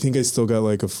then I think I still got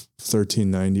like a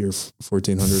 1390 or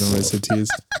 1400 on my SATs.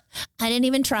 I didn't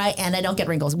even try, and I don't get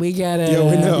wrinkles. We get it. Yeah,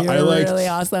 we know. You're really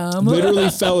awesome. Literally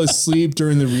fell asleep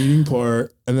during the reading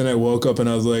part, and then I woke up and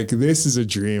I was like, "This is a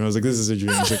dream." I was like, "This is a dream."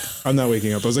 I was like, "I'm not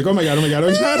waking up." I was like, "Oh my god! Oh my god!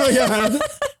 Oh my god! Oh my god!"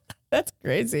 That's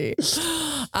crazy.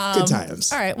 Good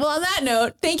times. All right. Well, on that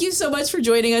note, thank you so much for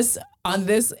joining us on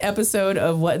this episode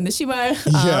of What in the Shibai.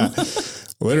 Yeah.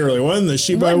 Literally, what in the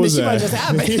Shibai was that? What in the Shibai just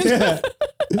happened. Yeah.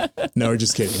 No, we're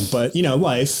just kidding. But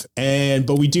life.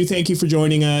 But we do thank you for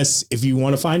joining us. If you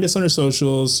want to find us on our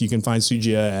socials, you can find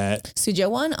Sujia at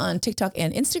Sujia1 on TikTok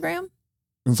and Instagram.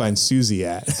 You can find Susie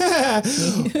at.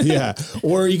 Yeah.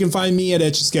 Or you can find me at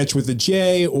Etch a Sketch with a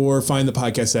J, or find the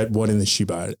podcast at What in the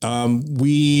Sheba.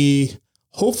 We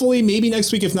hopefully maybe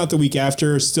next week, if not the week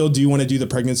after, still do want to do the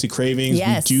pregnancy cravings.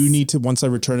 Yes. We do need to, once I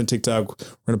return to TikTok, we're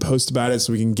going to post about it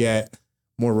so we can get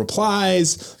more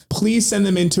replies. Please send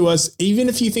them in to us. Even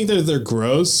if you think that they're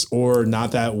gross or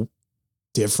not that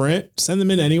different, send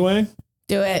them in anyway.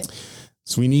 Do it.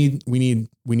 So we need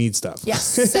stuff. Yes.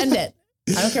 Send it.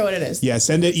 I don't care what it is. Yeah,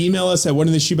 send it. Email us at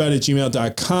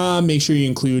whatintheshoebout@gmail.com. Make sure you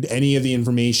include any of the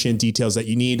information, details that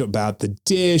you need about the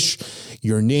dish,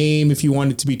 your name if you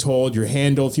want it to be told, your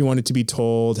handle if you want it to be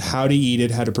told, how to eat it,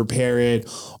 how to prepare it,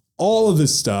 all of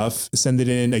this stuff. Send it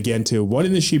in again to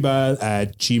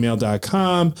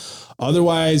whatintheshoebout@gmail.com.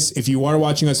 Otherwise, if you are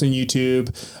watching us on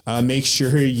YouTube, make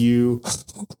sure you...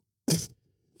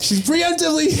 She's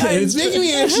preemptively, it's making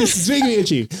me anxious. It's making me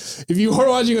itchy. If you are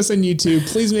watching us on YouTube,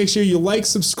 please make sure you like,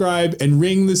 subscribe, and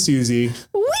ring the Susie.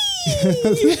 Whee!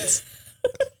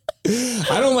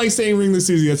 I don't like saying ring the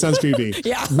Susie. That sounds creepy.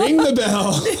 Yeah. Ring the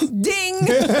bell. Ding.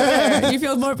 You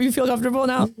feel comfortable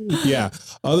now? Yeah.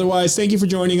 Otherwise, thank you for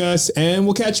joining us, and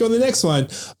we'll catch you on the next one.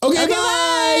 Okay,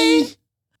 bye.